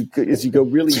as you go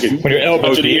really deep. When your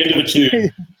elbow To the end of the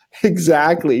tube.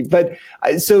 Exactly. But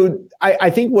so I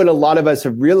think what a lot of us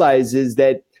have realized is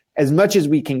that as much as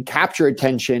we can capture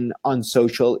attention on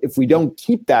social, if we don't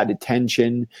keep that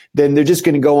attention, then they're just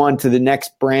going to go on to the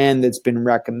next brand that's been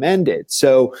recommended.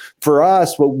 So for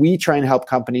us, what we try and help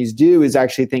companies do is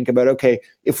actually think about, okay,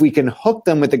 if we can hook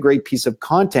them with a great piece of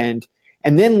content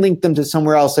and then link them to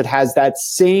somewhere else that has that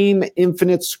same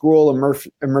infinite scroll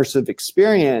immersive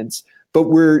experience, but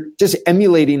we're just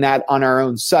emulating that on our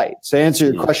own site. So to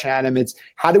answer your question, Adam, it's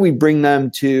how do we bring them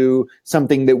to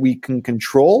something that we can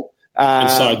control?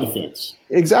 Inside the fence.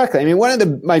 Exactly. I mean, one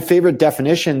of my favorite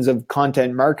definitions of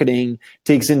content marketing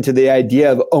takes into the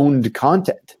idea of owned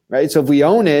content, right? So if we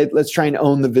own it, let's try and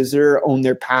own the visitor, own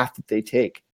their path that they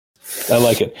take. I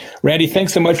like it. Randy,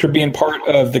 thanks so much for being part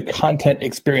of the Content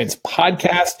Experience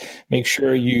podcast. Make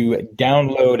sure you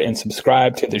download and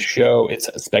subscribe to the show. It's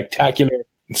spectacular.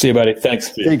 See you, buddy.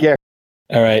 Thanks. Take care.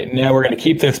 All right. Now we're going to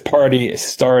keep this party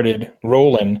started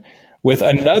rolling with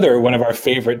another one of our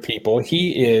favorite people.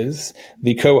 He is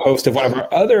the co-host of one of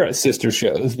our other sister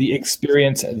shows, the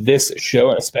Experience This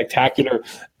Show, a spectacular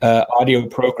audio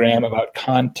program about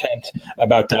content,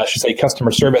 about, I should say,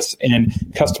 customer service and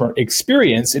customer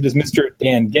experience. It is Mr.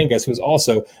 Dan Genghis, who is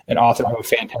also an author of a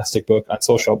fantastic book on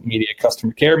social media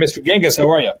customer care. Mr. Genghis, how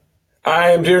are you? I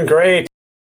am doing great.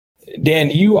 Dan,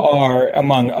 you are,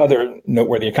 among other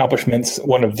noteworthy accomplishments,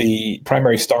 one of the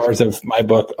primary stars of my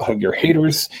book, Hug Your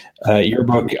Haters. Your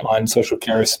book on social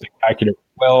care is spectacular as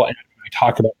well, and we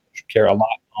talk about social care a lot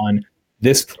on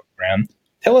this program.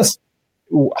 Tell us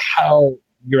how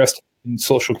your estimate in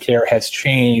social care has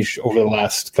changed over the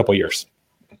last couple of years.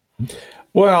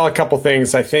 Well, a couple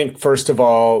things. I think, first of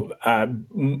all,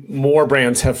 more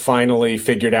brands have finally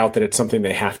figured out that it's something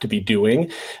they have to be doing.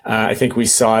 I think we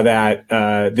saw that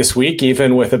this week,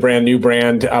 even with a brand new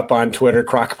brand up on Twitter,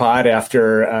 Crock-Pot,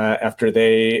 after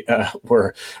they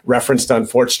were referenced,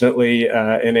 unfortunately,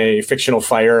 in a fictional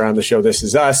fire on the show This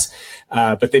Is Us.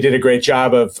 But they did a great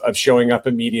job of showing up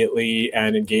immediately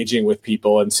and engaging with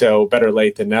people. And so better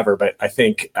late than never. But I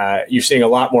think you're seeing a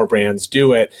lot more brands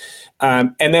do it.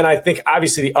 And then I think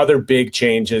obviously the other big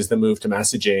change is the move to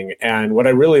messaging. And what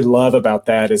I really love about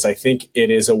that is I think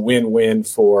it is a win-win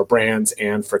for brands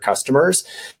and for customers.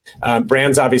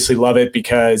 Brands obviously love it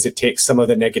because it takes some of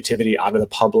the negativity out of the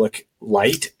public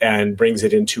light and brings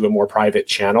it into a more private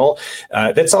channel.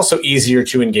 That's also easier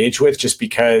to engage with just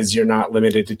because you're not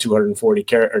limited to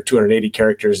 280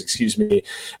 characters, excuse me.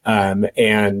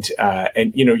 And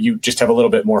you just have a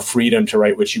little bit more freedom to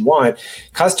write what you want.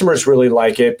 Customers really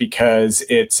like it because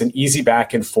it's an easy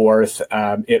back and forth.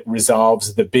 It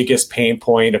resolves the biggest pain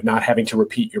point of not having to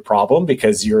repeat your problem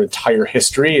because your entire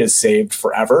history is saved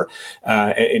forever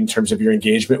in terms of your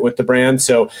engagement with the brand.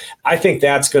 So I think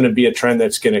that's going to be a trend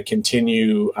that's going to continue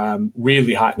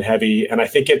really hot and heavy. And I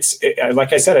think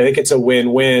like I said, I think it's a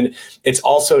win-win. It's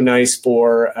also nice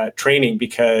for training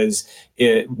because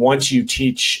once you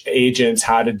teach agents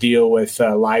how to deal with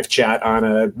live chat on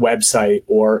a website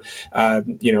or,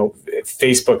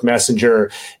 Facebook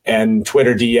Messenger and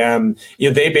Twitter DM,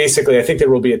 they basically, I think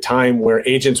there will be a time where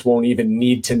agents won't even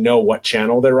need to know what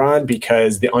channel they're on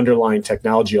because the underlying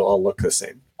technology will all look the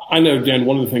same. I know, Dan,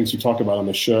 one of the things you talk about on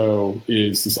the show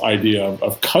is this idea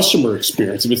of customer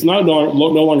experience. If it's no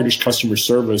longer just customer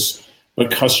service,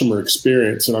 but customer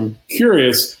experience. And I'm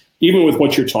curious, even with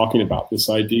what you're talking about, this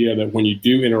idea that when you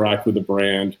do interact with a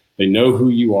brand, they know who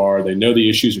you are, they know the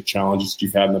issues or challenges that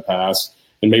you've had in the past,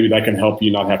 and maybe that can help you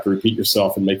not have to repeat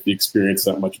yourself and make the experience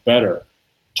that much better.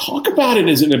 Talk about it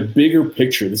as in a bigger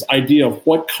picture, this idea of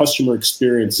what customer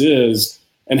experience is,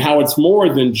 and how it's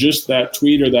more than just that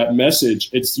tweet or that message.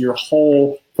 It's your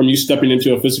whole, from you stepping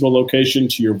into a physical location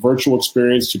to your virtual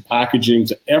experience to packaging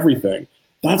to everything.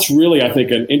 That's really, I think,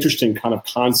 an interesting kind of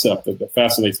concept that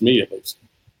fascinates me, at least.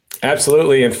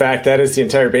 Absolutely. In fact, that is the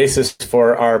entire basis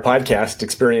for our podcast,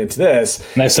 Experience This.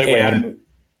 Nice segue, Adam.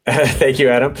 Thank you,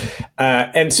 Adam.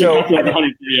 And so,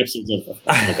 103 episodes of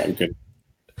okay, good.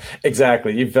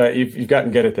 Exactly. You've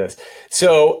gotten good at this.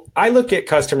 So I look at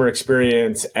customer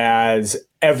experience as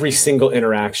every single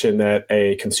interaction that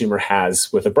a consumer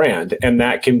has with a brand. And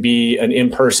that can be an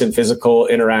in-person physical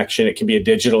interaction. It can be a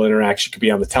digital interaction. It could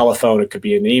be on the telephone. It could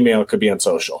be an email. It could be on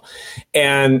social.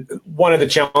 And one of the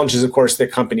challenges, of course,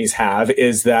 that companies have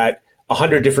is that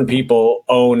 100 different people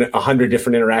own 100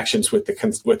 different interactions with the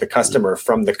customer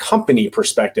from the company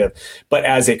perspective. But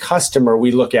as a customer,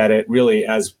 we look at it really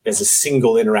as a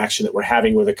single interaction that we're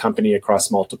having with a company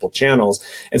across multiple channels.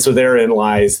 And so therein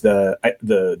lies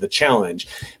the challenge.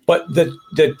 But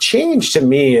the change to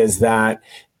me is that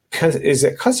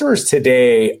customers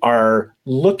today are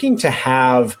looking to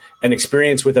have an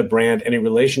experience with a brand and a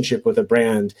relationship with a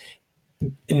brand,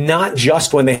 not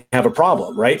just when they have a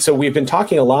problem, right? So we've been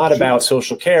talking a lot about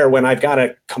social care. When I've got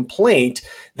a complaint,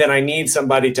 then I need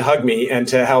somebody to hug me and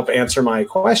to help answer my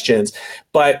questions.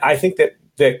 But I think that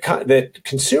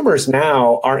consumers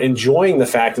now are enjoying the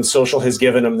fact, and social has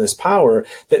given them this power,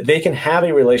 that they can have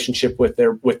a relationship with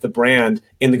the brand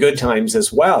in the good times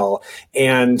as well.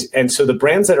 And so the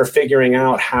brands that are figuring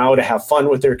out how to have fun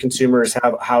with their consumers,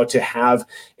 how to have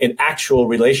an actual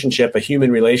relationship, a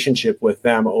human relationship with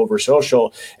them over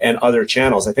social and other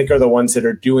channels, I think are the ones that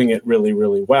are doing it really,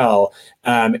 really well.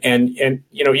 And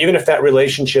even if that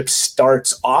relationship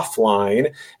starts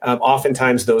offline,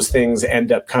 oftentimes those things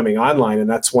end up coming online.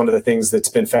 And that's one of the things that's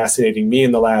been fascinating me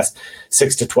in the last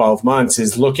 6 to 12 months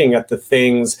is looking at the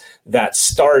things that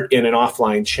start in an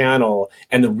offline channel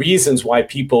and the reasons why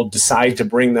people decide to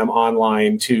bring them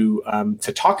online to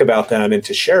talk about them and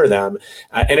to share them.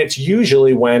 And it's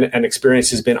usually when an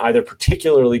experience has been either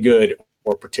particularly good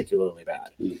or particularly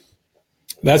bad.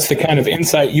 That's the kind of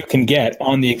insight you can get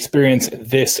on the Experience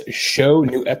This show.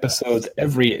 New episodes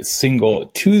every single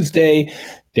Tuesday.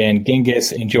 Dan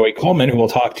Gingiss and Joey Coleman, who we'll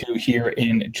talk to here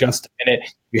in just a minute.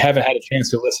 If you haven't had a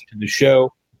chance to listen to the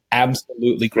show,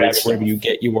 absolutely grab it wherever you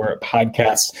get your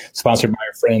podcasts, sponsored by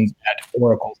our friends at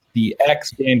Oracle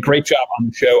CX. Dan, great job on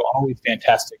the show. Always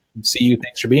fantastic to see you.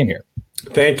 Thanks for being here.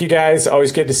 Thank you, guys.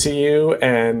 Always good to see you.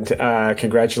 And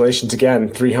congratulations again,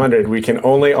 300. We can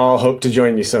only all hope to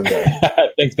join you someday.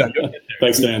 Thanks, Dan.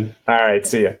 Thanks, Dan. All right.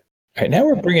 See you. All right, now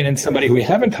we're bringing in somebody who we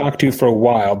haven't talked to for a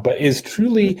while, but is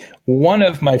truly one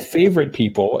of my favorite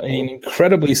people, an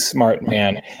incredibly smart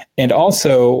man, and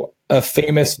also a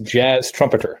famous jazz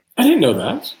trumpeter. I didn't know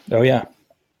that. Oh, yeah.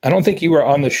 I don't think you were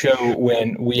on the show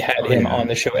when we had him on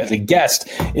the show as a guest.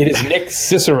 It is Nick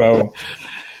Cicero.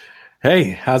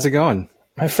 Hey, how's it going?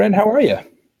 My friend, how are you?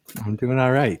 I'm doing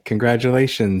all right.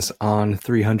 Congratulations on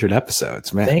 300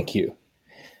 episodes, man. Thank you.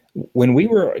 When we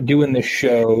were doing the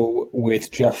show with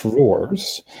Jeff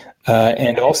Roars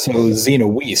and also Zena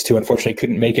Wiest, who unfortunately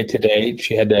couldn't make it today,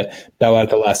 she had to bow out at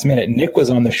the last minute. Nick was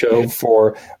on the show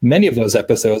for many of those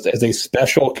episodes as a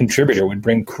special contributor, would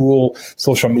bring cool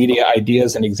social media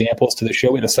ideas and examples to the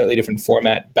show. We had a slightly different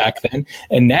format back then.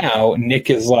 And now Nick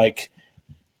is like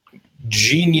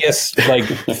genius, like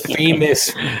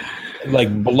famous,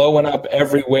 like blowing up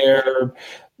everywhere,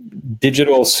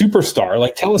 digital superstar.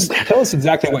 Like tell us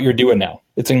exactly what you're doing now.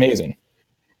 It's amazing.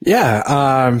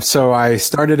 Yeah. So I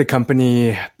started a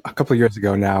company a couple of years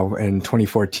ago now in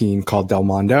 2014 called Del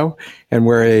Mondo, and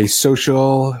we're a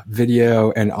social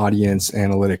video and audience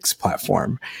analytics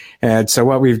platform. And so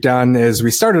what we've done is we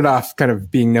started off kind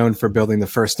of being known for building the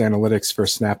first analytics for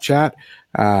Snapchat,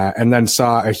 and then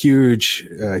saw a huge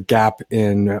gap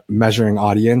in measuring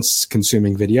audience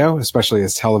consuming video, especially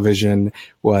as television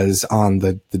was on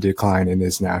the decline and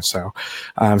is now. So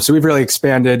we've really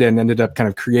expanded and ended up kind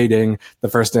of creating the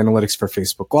first analytics for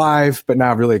Facebook Live, but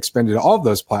now really expanded all of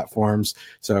those platforms.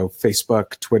 So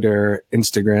Facebook, Twitter,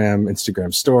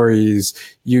 Instagram Stories,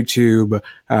 YouTube.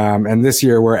 And this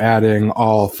year we're adding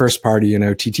all first party and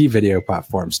OTT video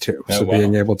platforms too. Oh, so wow.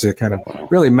 being able to kind of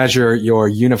really measure your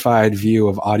unified view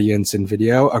of audience and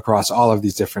video across all of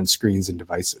these different screens and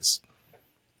devices.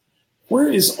 Where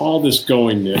is all this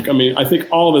going, Nick? I mean, I think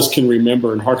all of us can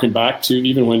remember and harken back to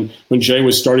even when Jay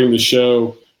was starting the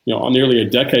show, nearly a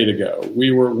decade ago.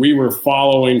 We were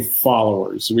following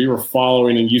followers. We were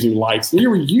following and using likes. We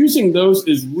were using those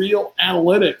as real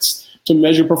analytics to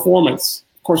measure performance.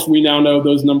 Of course, we now know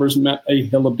those numbers meant a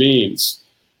hill of beans.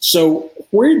 So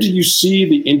where do you see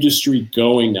the industry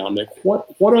going now, Nick? What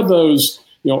are those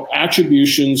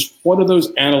attributions? What are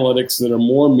those analytics that are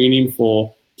more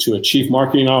meaningful to a chief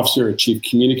marketing officer, a chief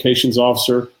communications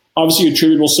officer? Obviously,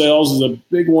 attributable sales is a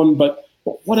big one, but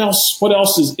what else? What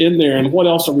else is in there, and what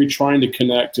else are we trying to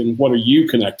connect, and what are you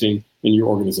connecting in your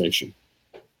organization?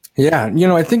 Yeah,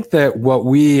 I think that what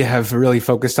we have really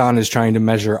focused on is trying to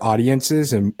measure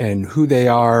audiences and who they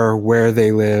are, where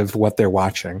they live, what they're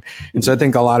watching. And so I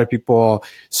think a lot of people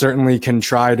certainly can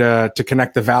try to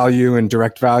connect the value and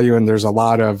direct value, and there's a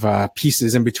lot of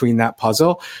pieces in between that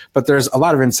puzzle. But there's a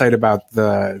lot of insight about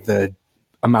the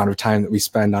amount of time that we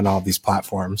spend on all these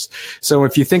platforms. So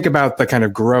if you think about the kind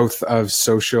of growth of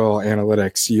social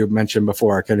analytics, you mentioned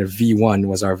before, kind of V1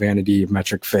 was our vanity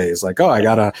metric phase. Like, I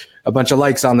got a bunch of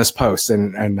likes on this post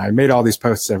and I made all these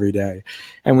posts every day.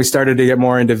 And we started to get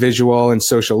more into visual and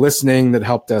social listening that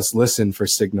helped us listen for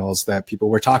signals that people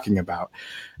were talking about.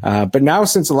 But now,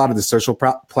 since a lot of the social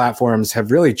platforms have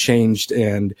really changed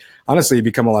and honestly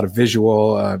become a lot of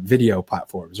visual video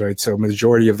platforms, right? So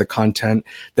majority of the content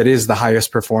that is the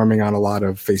highest performing on a lot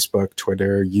of Facebook,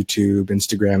 Twitter, YouTube,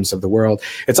 Instagrams of the world,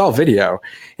 it's all video.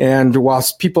 And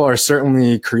whilst people are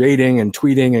certainly creating and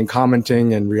tweeting and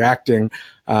commenting and reacting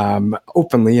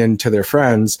openly and to their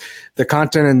friends, the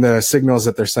content and the signals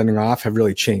that they're sending off have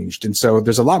really changed. And so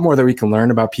there's a lot more that we can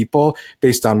learn about people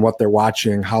based on what they're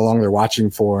watching, how long they're watching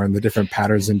for, and the different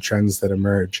patterns and trends that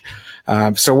emerge.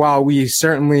 So while we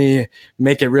certainly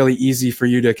make it really easy for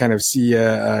you to kind of see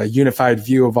a unified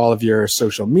view of all of your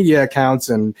social media accounts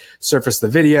and surface the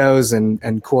videos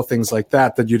and cool things like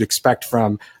that you'd expect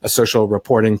from a social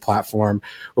reporting platform,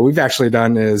 what we've actually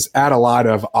done is add a lot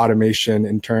of automation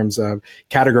in terms of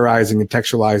categorizing and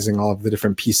textualizing all of the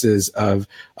different pieces of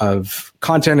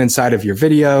content inside of your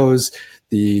videos,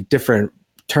 the different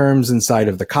terms inside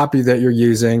of the copy that you're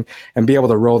using, and be able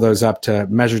to roll those up to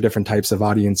measure different types of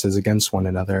audiences against one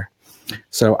another.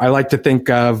 So I like to think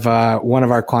of one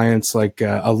of our clients like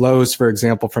a Lowe's, for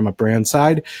example, from a brand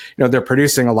side. They're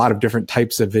producing a lot of different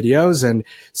types of videos, and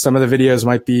some of the videos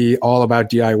might be all about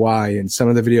DIY, and some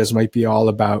of the videos might be all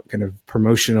about kind of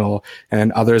promotional,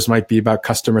 and others might be about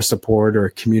customer support or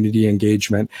community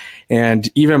engagement. And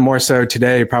even more so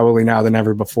today, probably now than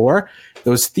ever before,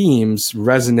 those themes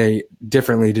resonate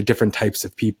differently to different types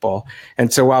of people.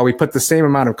 And so while we put the same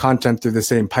amount of content through the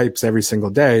same pipes every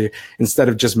single day, instead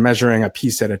of just measuring a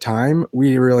piece at a time,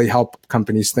 we really help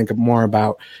companies think more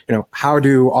about, how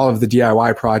do all of the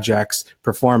DIY projects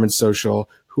perform in social?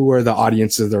 Who are the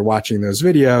audiences that are watching those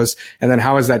videos? And then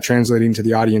how is that translating to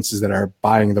the audiences that are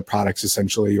buying the products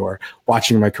essentially, or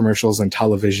watching my commercials on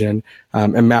television,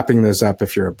 and mapping those up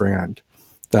if you're a brand.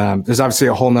 There's obviously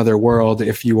a whole nother world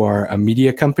if you are a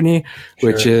media company,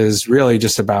 which is really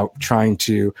just about trying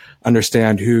to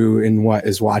understand who and what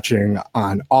is watching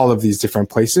on all of these different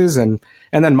places, and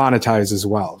then monetize as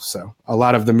well. So a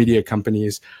lot of the media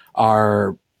companies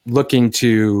are looking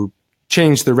to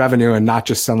change the revenue and not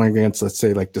just selling against, let's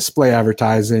say, like display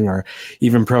advertising or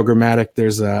even programmatic.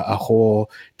 There's a whole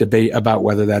debate about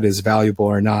whether that is valuable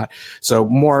or not. So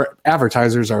more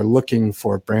advertisers are looking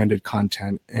for branded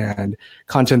content and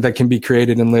content that can be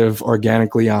created and live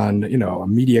organically on, a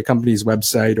media company's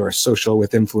website or social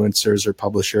with influencers or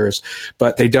publishers.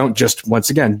 But they don't just, once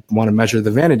again, want to measure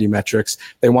the vanity metrics.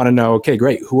 They want to know, okay,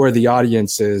 great, who are the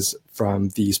audiences from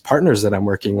these partners that I'm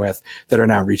working with that are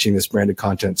now reaching this branded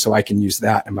content, so I can use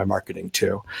that in my marketing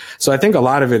too. So I think a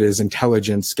lot of it is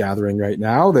intelligence gathering right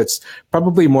now. That's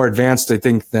probably more advanced, I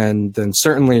think, than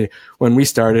certainly when we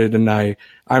started. And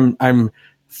I'm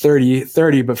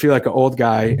 30, but feel like an old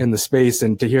guy in the space.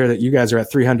 And to hear that you guys are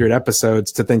at 300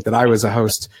 episodes, to think that I was a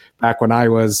host back when I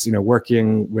was,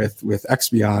 working with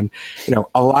Expion,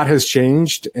 a lot has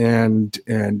changed, and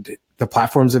the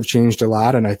platforms have changed a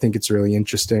lot. And I think it's really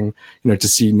interesting, to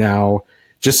see now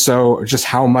just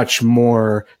how much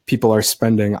more people are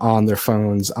spending on their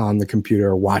phones, on the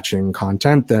computer, watching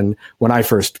content than when I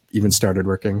first even started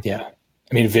working. Yeah.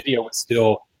 I mean, video was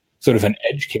still sort of an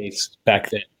edge case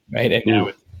back then, right? And now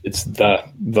it's the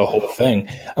whole thing.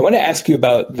 I want to ask you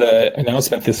about the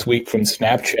announcement this week from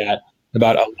Snapchat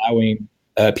about allowing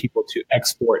people to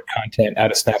export content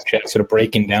out of Snapchat, sort of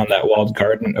breaking down that walled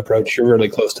garden approach. You're really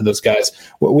close to those guys.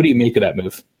 What do you make of that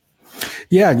move?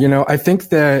 Yeah, I think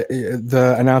that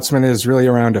the announcement is really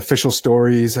around official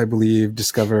stories, I believe,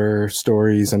 Discover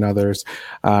Stories and others.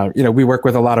 We work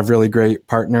with a lot of really great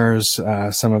partners,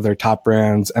 some of their top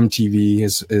brands. MTV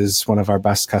is one of our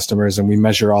best customers, and we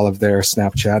measure all of their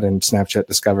Snapchat and Snapchat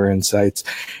Discover insights.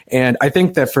 And I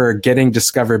think that for getting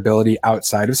discoverability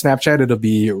outside of Snapchat, it'll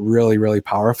be really, really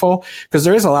powerful, because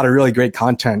there is a lot of really great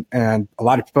content, and a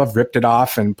lot of people have ripped it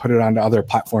off and put it onto other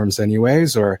platforms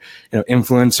anyways, or,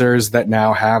 influencers that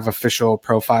now have official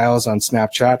profiles on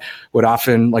Snapchat would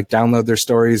often download their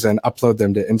stories and upload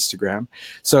them to Instagram.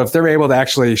 So if they're able to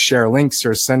actually share links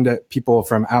or send people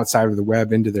from outside of the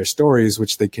web into their stories,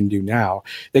 which they can do now,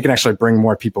 they can actually bring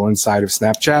more people inside of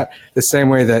Snapchat the same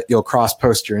way that you'll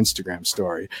cross-post your Instagram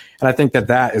story. And I think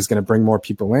that is going to bring more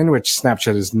people in, which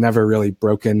Snapchat has never really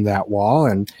broken that wall,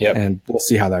 and we'll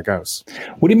see how that goes.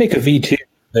 What do you make of V2?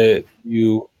 The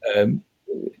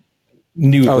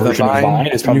new version of Vine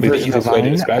is probably the easiest way to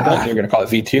describe that. You're going to call it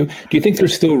V2. Do you think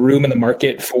there's still room in the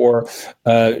market for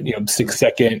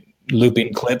 6-second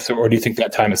looping clips, or do you think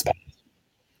that time has passed?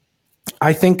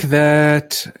 I think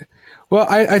that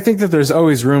I think that there's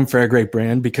always room for a great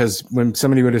brand, because when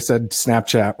somebody would have said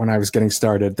Snapchat when I was getting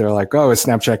started, they're like, "Oh, is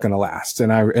Snapchat going to last?"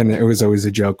 And it was always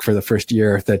a joke for the first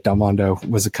year that Del Mondo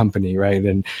was a company, right?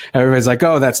 And everybody's like,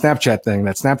 "Oh, that Snapchat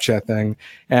thing."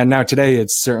 And now today,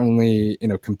 it's certainly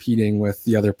competing with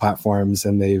the other platforms,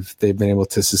 and they've been able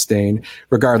to sustain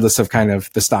regardless of kind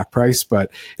of the stock price, but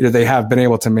they have been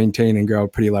able to maintain and grow a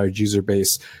pretty large user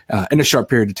base in a short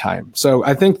period of time. So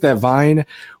I think that Vine,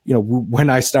 when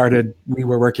I started, we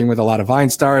were working with a lot of Vine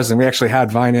stars, and we actually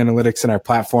had Vine Analytics in our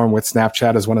platform with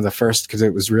Snapchat as one of the first, because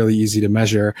it was really easy to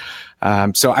measure.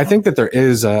 So I think that there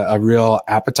is a real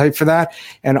appetite for that.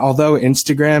 And although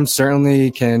Instagram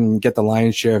certainly can get the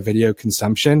lion's share of video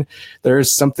consumption, there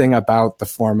is something about the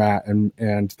format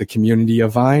and the community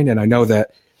of Vine. And I know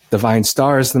that the Vine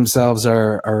stars themselves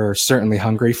are certainly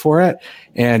hungry for it.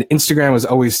 And Instagram was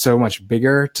always so much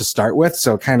bigger to start with,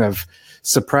 so kind of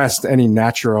suppressed any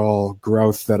natural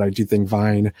growth that I do think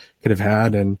Vine could have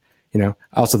had. And, I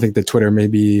also think that Twitter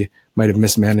might have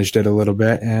mismanaged it a little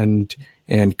bit and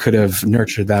could have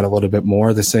nurtured that a little bit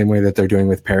more, the same way that they're doing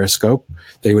with Periscope.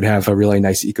 They would have a really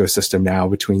nice ecosystem now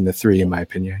between the three, in my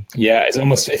opinion. Yeah,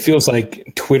 it feels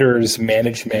like Twitter's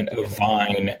management of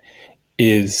Vine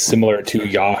is similar to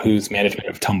Yahoo's management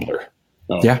of Tumblr.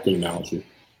 Oh, yeah. Good analogy.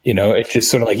 It's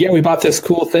just sort of like, yeah, we bought this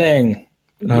cool thing.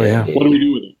 Oh, yeah. What do we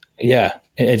do with it? Yeah.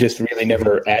 It just really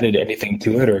never added anything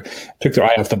to it, or took their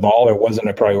eye off the ball, or wasn't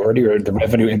a priority, or the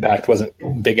revenue impact wasn't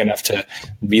big enough to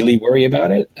really worry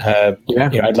about it.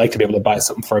 I'd like to be able to buy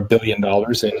something for $1 billion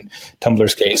in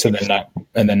Tumblr's case, and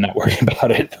then not worry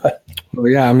about it. Well,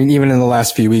 yeah. I mean, even in the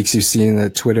last few weeks, you've seen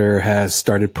that Twitter has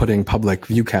started putting public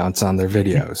view counts on their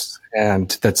videos,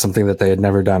 and that's something that they had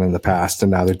never done in the past,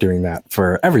 and now they're doing that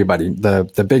for everybody,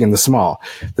 the big and the small,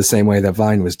 the same way that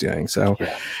Vine was doing. So,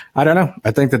 I don't know.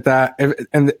 I think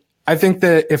and I think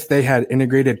that if they had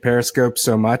integrated Periscope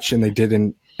so much and they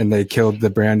didn't, and they killed the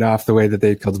brand off the way that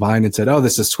they killed Vine and said, "Oh,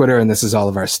 this is Twitter and this is all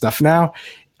of our stuff now,"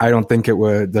 I don't think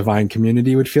the Vine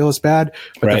community would feel as bad.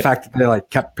 But the fact that they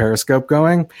kept Periscope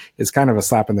going is kind of a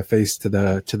slap in the face to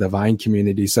the Vine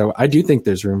community. So I do think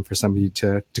there's room for somebody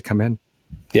to come in.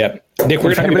 Yeah. Nick,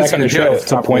 we're going to have you back on the show at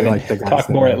some point and talk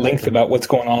more at length about what's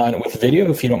going on with video.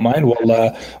 If you don't mind,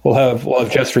 we'll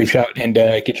have Jess reach out and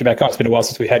get you back on. It's been a while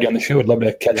since we had you on the show. I'd love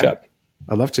to catch up.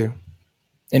 I'd love to.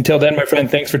 Until then, my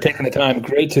friend, thanks for taking the time.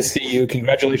 Great to see you.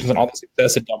 Congratulations on all the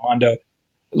success at Del Mondo.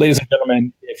 Ladies and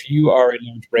gentlemen, if you are a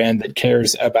large brand that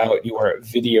cares about your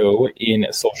video in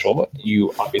social,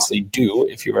 you obviously do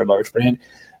if you're a large brand.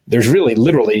 There's really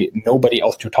literally nobody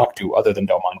else to talk to other than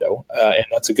Del Mondo. And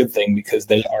that's a good thing because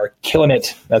they are killing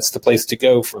it. That's the place to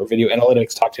go for video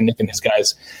analytics. Talk to Nick and his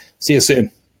guys. See you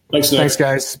soon. Thanks, Nick. Thanks,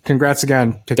 guys. Congrats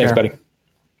again. Thanks, buddy.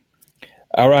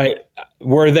 All right.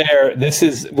 We're there. This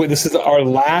is our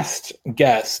last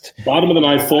guest. Bottom of the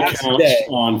night, full count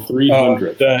on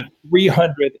 300. The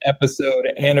 300th episode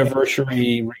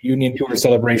anniversary reunion tour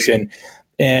celebration.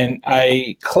 And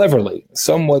I cleverly,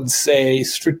 some would say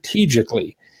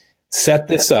strategically, set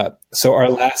this up so our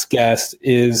last guest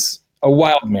is a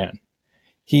wild man.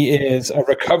 He is a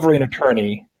recovering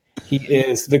attorney. He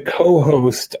is the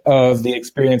co-host of the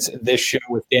Experience This Show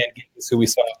with Dan Gibbs, who we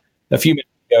saw a few minutes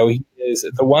ago. He is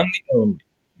the one, the only,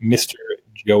 Mr.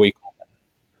 Joey Coleman.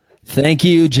 Thank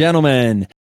you, gentlemen.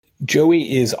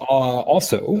 Joey is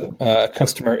also a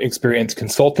customer experience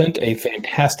consultant, a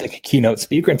fantastic keynote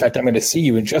speaker. In fact, I'm going to see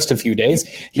you in just a few days.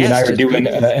 He and I are doing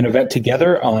an event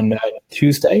together on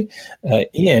Tuesday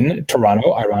in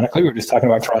Toronto. Ironically, we were just talking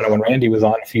about Toronto when Randy was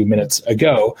on a few minutes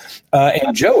ago.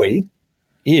 And Joey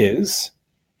is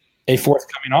a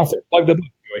forthcoming author. Plug the book,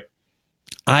 Joey.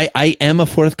 I am a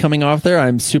forthcoming author.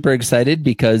 I'm super excited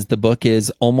because the book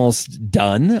is almost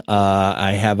done.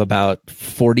 I have about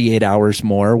 48 hours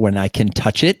more when I can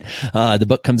touch it. The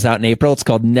book comes out in April. It's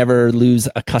called Never Lose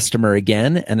a Customer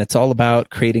Again. And it's all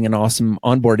about creating an awesome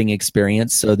onboarding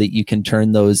experience so that you can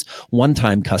turn those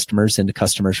one-time customers into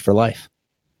customers for life.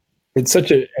 It's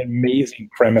such an amazing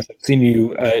premise. I've seen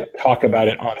you talk about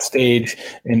it on stage,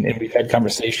 and we've had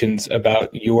conversations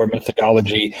about your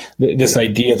methodology, this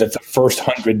idea that the first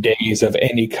 100 days of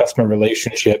any customer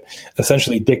relationship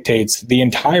essentially dictates the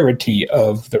entirety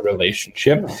of the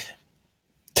relationship.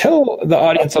 Tell the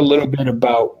audience a little bit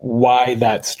about why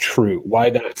that's true, why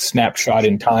that snapshot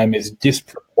in time is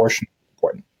disproportionately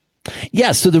important.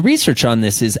 Yeah, so the research on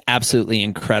this is absolutely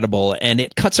incredible, and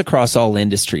it cuts across all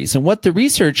industries. And what the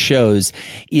research shows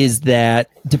is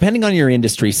that depending on your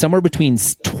industry, somewhere between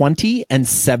 20 and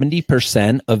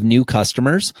 70% of new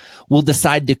customers will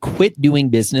decide to quit doing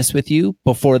business with you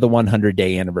before the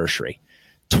 100-day anniversary.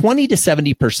 20 to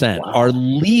 70% are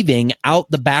leaving out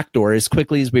the back door as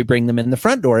quickly as we bring them in the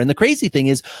front door. And the crazy thing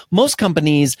is most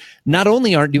companies not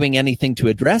only aren't doing anything to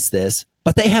address this,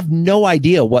 but they have no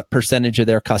idea what percentage of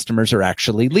their customers are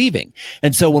actually leaving.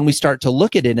 And so when we start to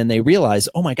look at it and they realize,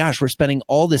 oh my gosh, we're spending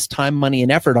all this time, money,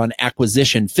 and effort on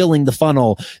acquisition, filling the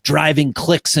funnel, driving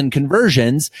clicks and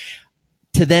conversions,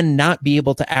 to then not be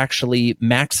able to actually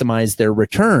maximize their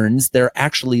returns, they're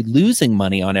actually losing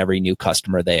money on every new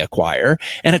customer they acquire.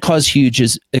 And it causes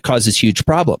huge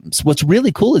problems. What's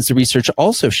really cool is the research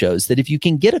also shows that if you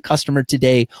can get a customer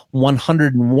today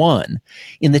 101,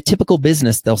 in the typical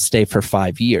business, they'll stay for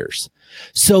 5 years.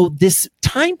 So this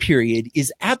time period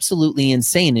is absolutely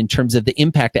insane in terms of the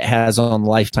impact it has on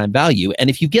lifetime value. And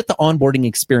if you get the onboarding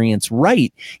experience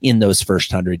right in those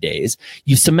first 100 days,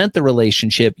 you cement the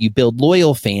relationship, you build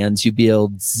loyal fans, you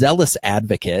build zealous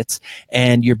advocates,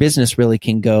 and your business really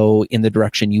can go in the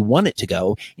direction you want it to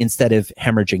go instead of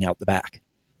hemorrhaging out the back.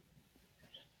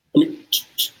 I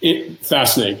mean,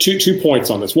 fascinating. Two points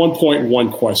on this. 1 point,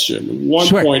 one question. One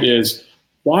point is,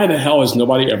 why the hell has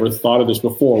nobody ever thought of this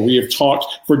before? We have talked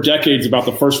for decades about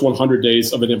the first 100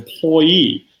 days of an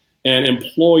employee and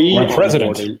employee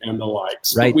onboarding and the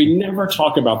likes. Right. But we never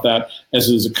talk about that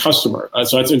as a customer.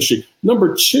 So that's interesting.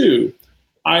 Number two,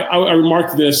 I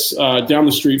remarked this down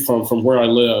the street from where I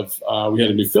live. We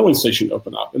had a new filling station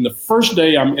open up. And the first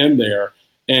day I'm in there,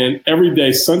 and every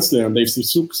day since then, they've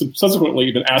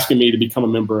subsequently been asking me to become a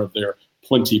member of their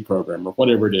Plenty program or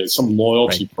whatever it is, some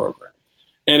loyalty program.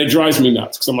 And it drives me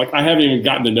nuts because I'm like, I haven't even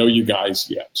gotten to know you guys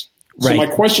yet. So my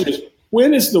question is,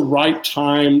 when is the right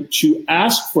time to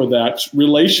ask for that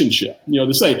relationship?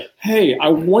 To say, hey, I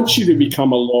want you to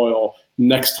become a loyal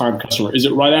next time customer. Is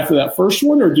it right after that first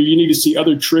one, or do you need to see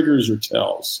other triggers or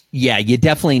tells? Yeah, you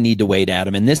definitely need to wait,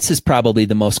 Adam. And this is probably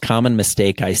the most common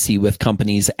mistake I see with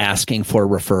companies asking for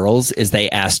referrals is they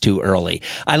ask too early.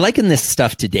 I liken this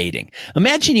stuff to dating.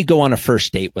 Imagine you go on a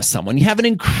first date with someone. You have an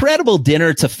incredible dinner.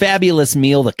 It's a fabulous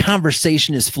meal. The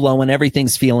conversation is flowing.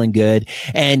 Everything's feeling good.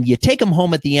 And you take them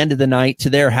home at the end of the night to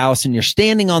their house, and you're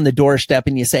standing on the doorstep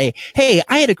and you say, hey,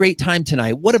 I had a great time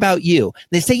tonight. What about you?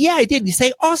 They say, yeah, I did. And you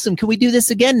say, awesome. Can we do this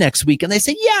again next week? And they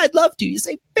say, yeah, I'd love to. You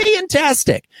say,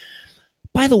 fantastic.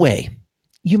 By the way,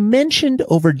 you mentioned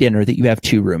over dinner that you have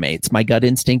 2 roommates. My gut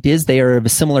instinct is they are of a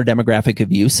similar demographic of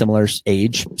you, similar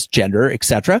age, gender,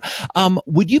 etc.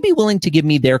 Would you be willing to give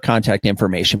me their contact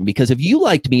information? Because if you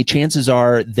liked me, chances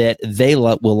are that they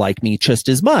will like me just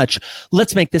as much.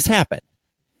 Let's make this happen.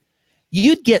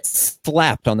 You'd get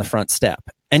slapped on the front step.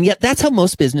 And yet that's how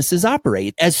most businesses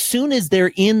operate. As soon as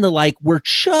they're in the we're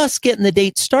just getting the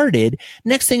date started,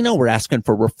 next thing you know, we're asking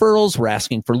for referrals, we're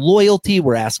asking for loyalty,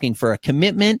 we're asking for a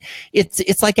commitment.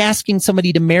 It's like asking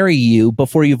somebody to marry you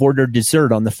before you've ordered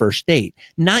dessert on the first date.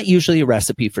 Not usually a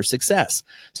recipe for success.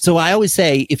 So I always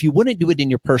say, if you wouldn't do it in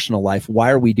your personal life,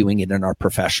 why are we doing it in our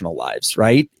professional lives,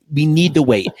 right? We need to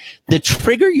wait. The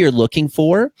trigger you're looking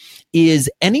for is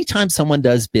anytime someone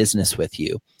does business with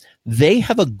you, they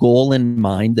have a goal in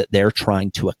mind that they're trying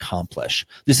to accomplish.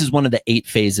 This is one of the 8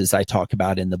 phases I talk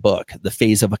about in the book, the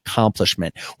phase of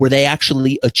accomplishment, where they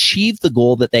actually achieve the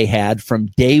goal that they had from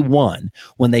day one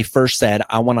when they first said,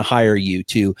 I want to hire you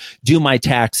to do my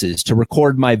taxes, to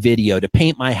record my video, to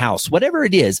paint my house, whatever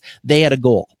it is, they had a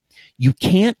goal. You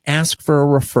can't ask for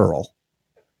a referral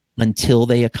until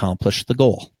they accomplish the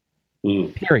goal.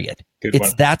 Period.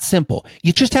 It's that simple.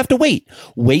 You just have to wait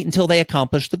until they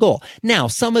accomplish the goal. Now,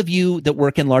 some of you that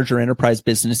work in larger enterprise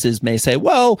businesses may say,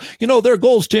 well, their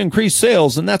goal is to increase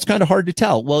sales, and that's kind of hard to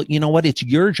tell. Well, you know what? It's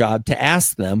your job to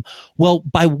ask them, well,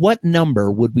 by what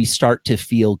number would we start to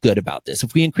feel good about this?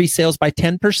 If we increase sales by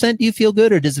 10%, do you feel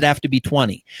good, or does it have to be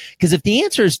 20? Because if the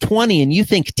answer is 20 and you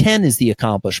think 10 is the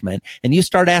accomplishment, and you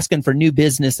start asking for new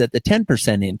business at the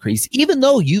 10% increase, even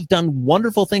though you've done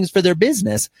wonderful things for their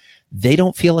business, they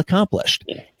don't feel accomplished.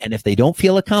 And if they don't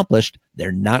feel accomplished,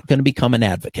 they're not going to become an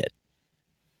advocate.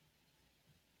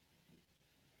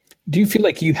 Do you feel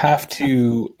like you have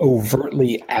to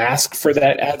overtly ask for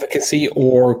that advocacy,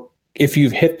 or if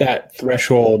you've hit that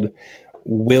threshold,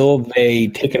 will they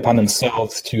take it upon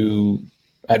themselves to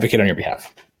advocate on your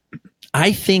behalf?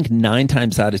 I think 9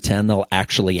 times out of 10, they'll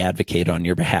actually advocate on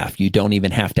your behalf. You don't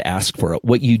even have to ask for it.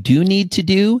 What you do need to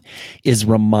do is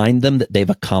remind them that they've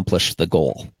accomplished the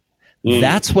goal.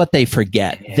 That's what they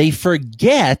forget. They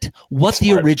forget what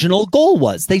the original goal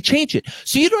was. They change it.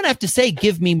 So you don't have to say,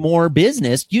 give me more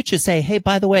business. You just say, hey,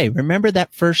 by the way, remember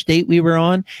that first date we were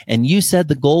on and you said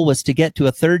the goal was to get to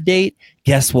a 3rd date?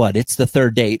 Guess what? It's the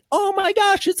 3rd date. Oh my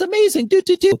gosh, it's amazing.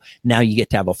 Now you get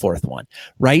to have a 4th one,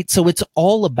 right? So it's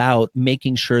all about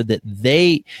making sure that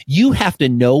you have to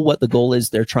know what the goal is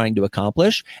they're trying to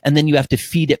accomplish. And then you have to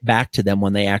feed it back to them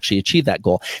when they actually achieve that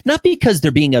goal. Not because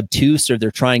they're being obtuse or they're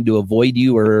trying to avoid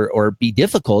you or be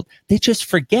difficult. They just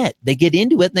forget. They get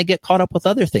into it and they get caught up with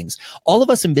other things. All of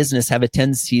us in business have a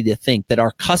tendency to think that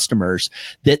our customers,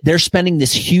 that they're spending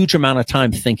this huge amount of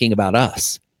time thinking about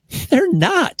us. They're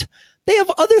not. They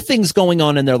have other things going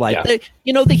on in their life.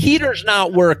 Yeah. The heater's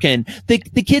not working. The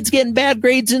kid's getting bad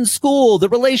grades in school. The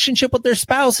relationship with their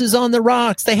spouse is on the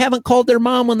rocks. They haven't called their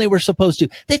mom when they were supposed to.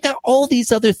 They've got all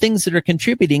these other things that are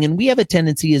contributing. And we have a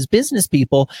tendency as business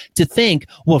people to think,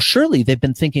 well, surely they've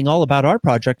been thinking all about our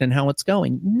project and how it's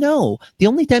going. No, the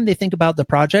only time they think about the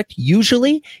project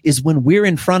usually is when we're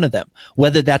in front of them,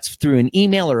 whether that's through an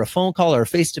email or a phone call or a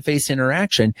face-to-face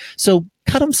interaction. So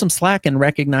cut them some slack and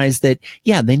recognize that,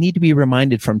 yeah, they need to be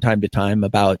reminded from time to time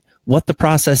about what the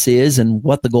process is and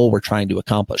what the goal we're trying to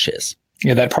accomplish is.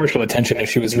 Yeah, that partial attention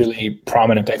issue is really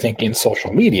prominent, I think, in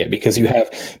social media, because you have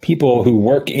people who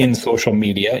work in social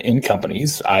media in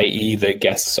companies, i.e. the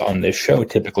guests on this show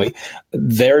typically,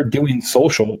 they're doing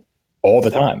social all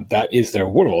the time. That is their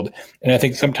world. And I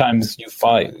think sometimes you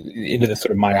fall into this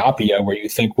sort of myopia where you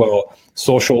think, well,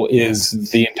 social is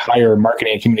the entire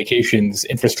marketing and communications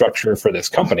infrastructure for this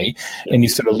company. And you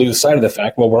sort of lose sight of the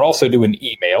fact, well, we're also doing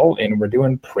email, and we're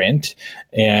doing print,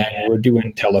 and we're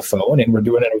doing telephone, and we're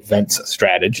doing an events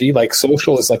strategy. Like,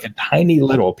 social is like a tiny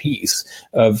little piece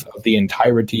of the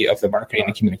entirety of the marketing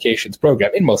and communications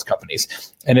program in most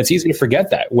companies. And it's easy to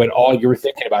forget that when all you're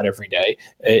thinking about every day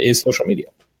is social media.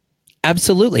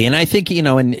 Absolutely. And I think,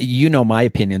 and my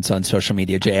opinions on social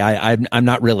media, Jay, I'm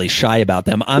not really shy about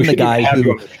them. I'm the guy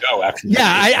who,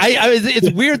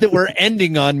 it's weird that we're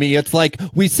ending on me. It's like,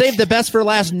 we saved the best for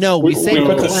last. No, we saved we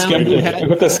put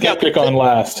the skeptic on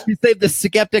last. We saved the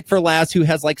skeptic for last, who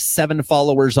has like 7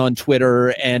 followers on Twitter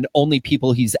and only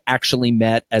people he's actually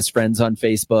met as friends on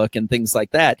Facebook and things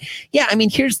like that. Yeah. I mean,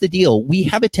 here's the deal. We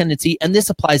have a tendency, and this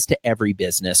applies to every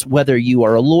business, whether you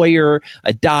are a lawyer,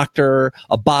 a doctor,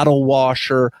 a bottle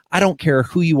washer, I don't care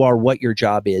who you are, what your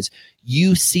job is,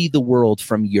 you see the world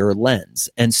from your lens.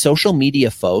 And social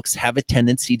media folks have a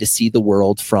tendency to see the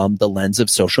world from the lens of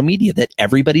social media, that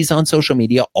everybody's on social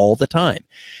media all the time.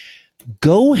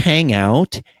 Go hang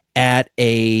out at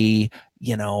a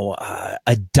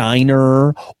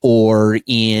diner or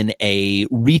in a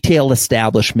retail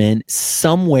establishment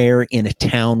somewhere in a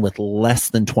town with less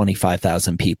than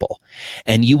 25,000 people.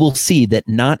 And you will see that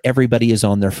not everybody is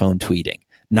on their phone tweeting.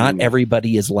 Not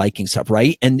everybody is liking stuff,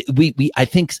 right? And I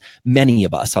think many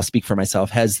of us, I'll speak for myself,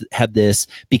 have this,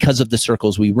 because of the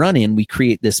circles we run in, we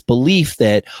create this belief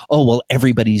that, oh, well,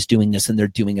 everybody's doing this and they're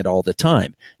doing it all the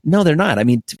time. No, they're not. I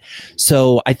mean,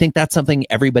 so I think that's something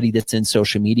everybody that's in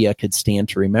social media could stand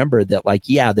to remember, that like,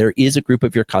 yeah, there is a group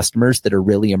of your customers that are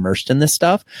really immersed in this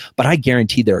stuff, but I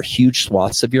guarantee there are huge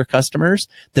swaths of your customers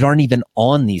that aren't even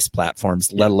on these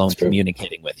platforms, let alone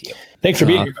communicating with you. Thanks for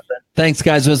being here, my friend. Thanks,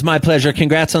 guys. It was my pleasure.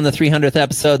 Congrats on the 300th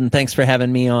episode, and thanks for having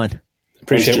me on.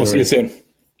 Appreciate it. We'll see you soon.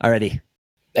 Alrighty.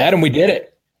 Adam, we did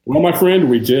it. Well, my friend,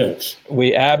 we did.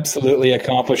 We absolutely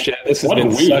accomplished it. This has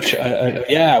been such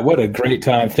what a great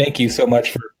time. Thank you so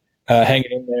much for hanging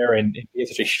in there and being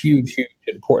such a huge,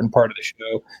 important part of the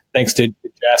show. Thanks to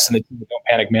Jess and the team of Don't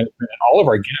Panic Management and all of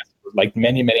our guests for like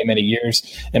many, many, many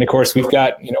years. And of course, we've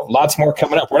got lots more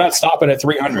coming up. We're not stopping at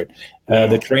 300.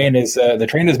 The train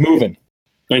is moving.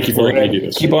 Thank you for letting me do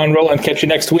this. Keep on rolling. Catch you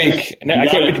next week. I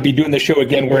can't wait to be doing the show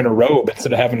again wearing a robe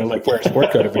instead of having to wear a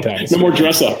sport coat every time. No more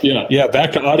dress up. Yeah. Yeah.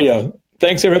 Back to audio.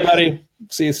 Thanks, everybody.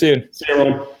 See you soon. See you,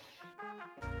 everyone.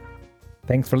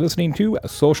 Thanks for listening to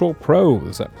Social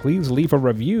Pros. Please leave a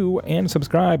review and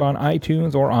subscribe on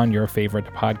iTunes or on your favorite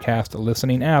podcast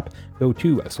listening app. Go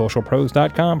to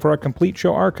socialpros.com for a complete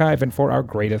show archive and for our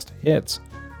greatest hits.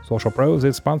 Social Pros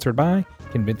is sponsored by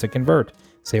Convince and Convert,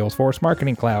 Salesforce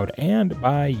Marketing Cloud, and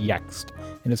by Yext,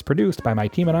 and is produced by my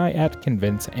team and I at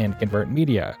Convince and Convert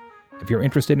Media. If you're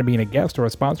interested in being a guest or a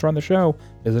sponsor on the show,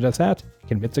 visit us at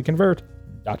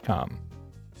convinceandconvert.com.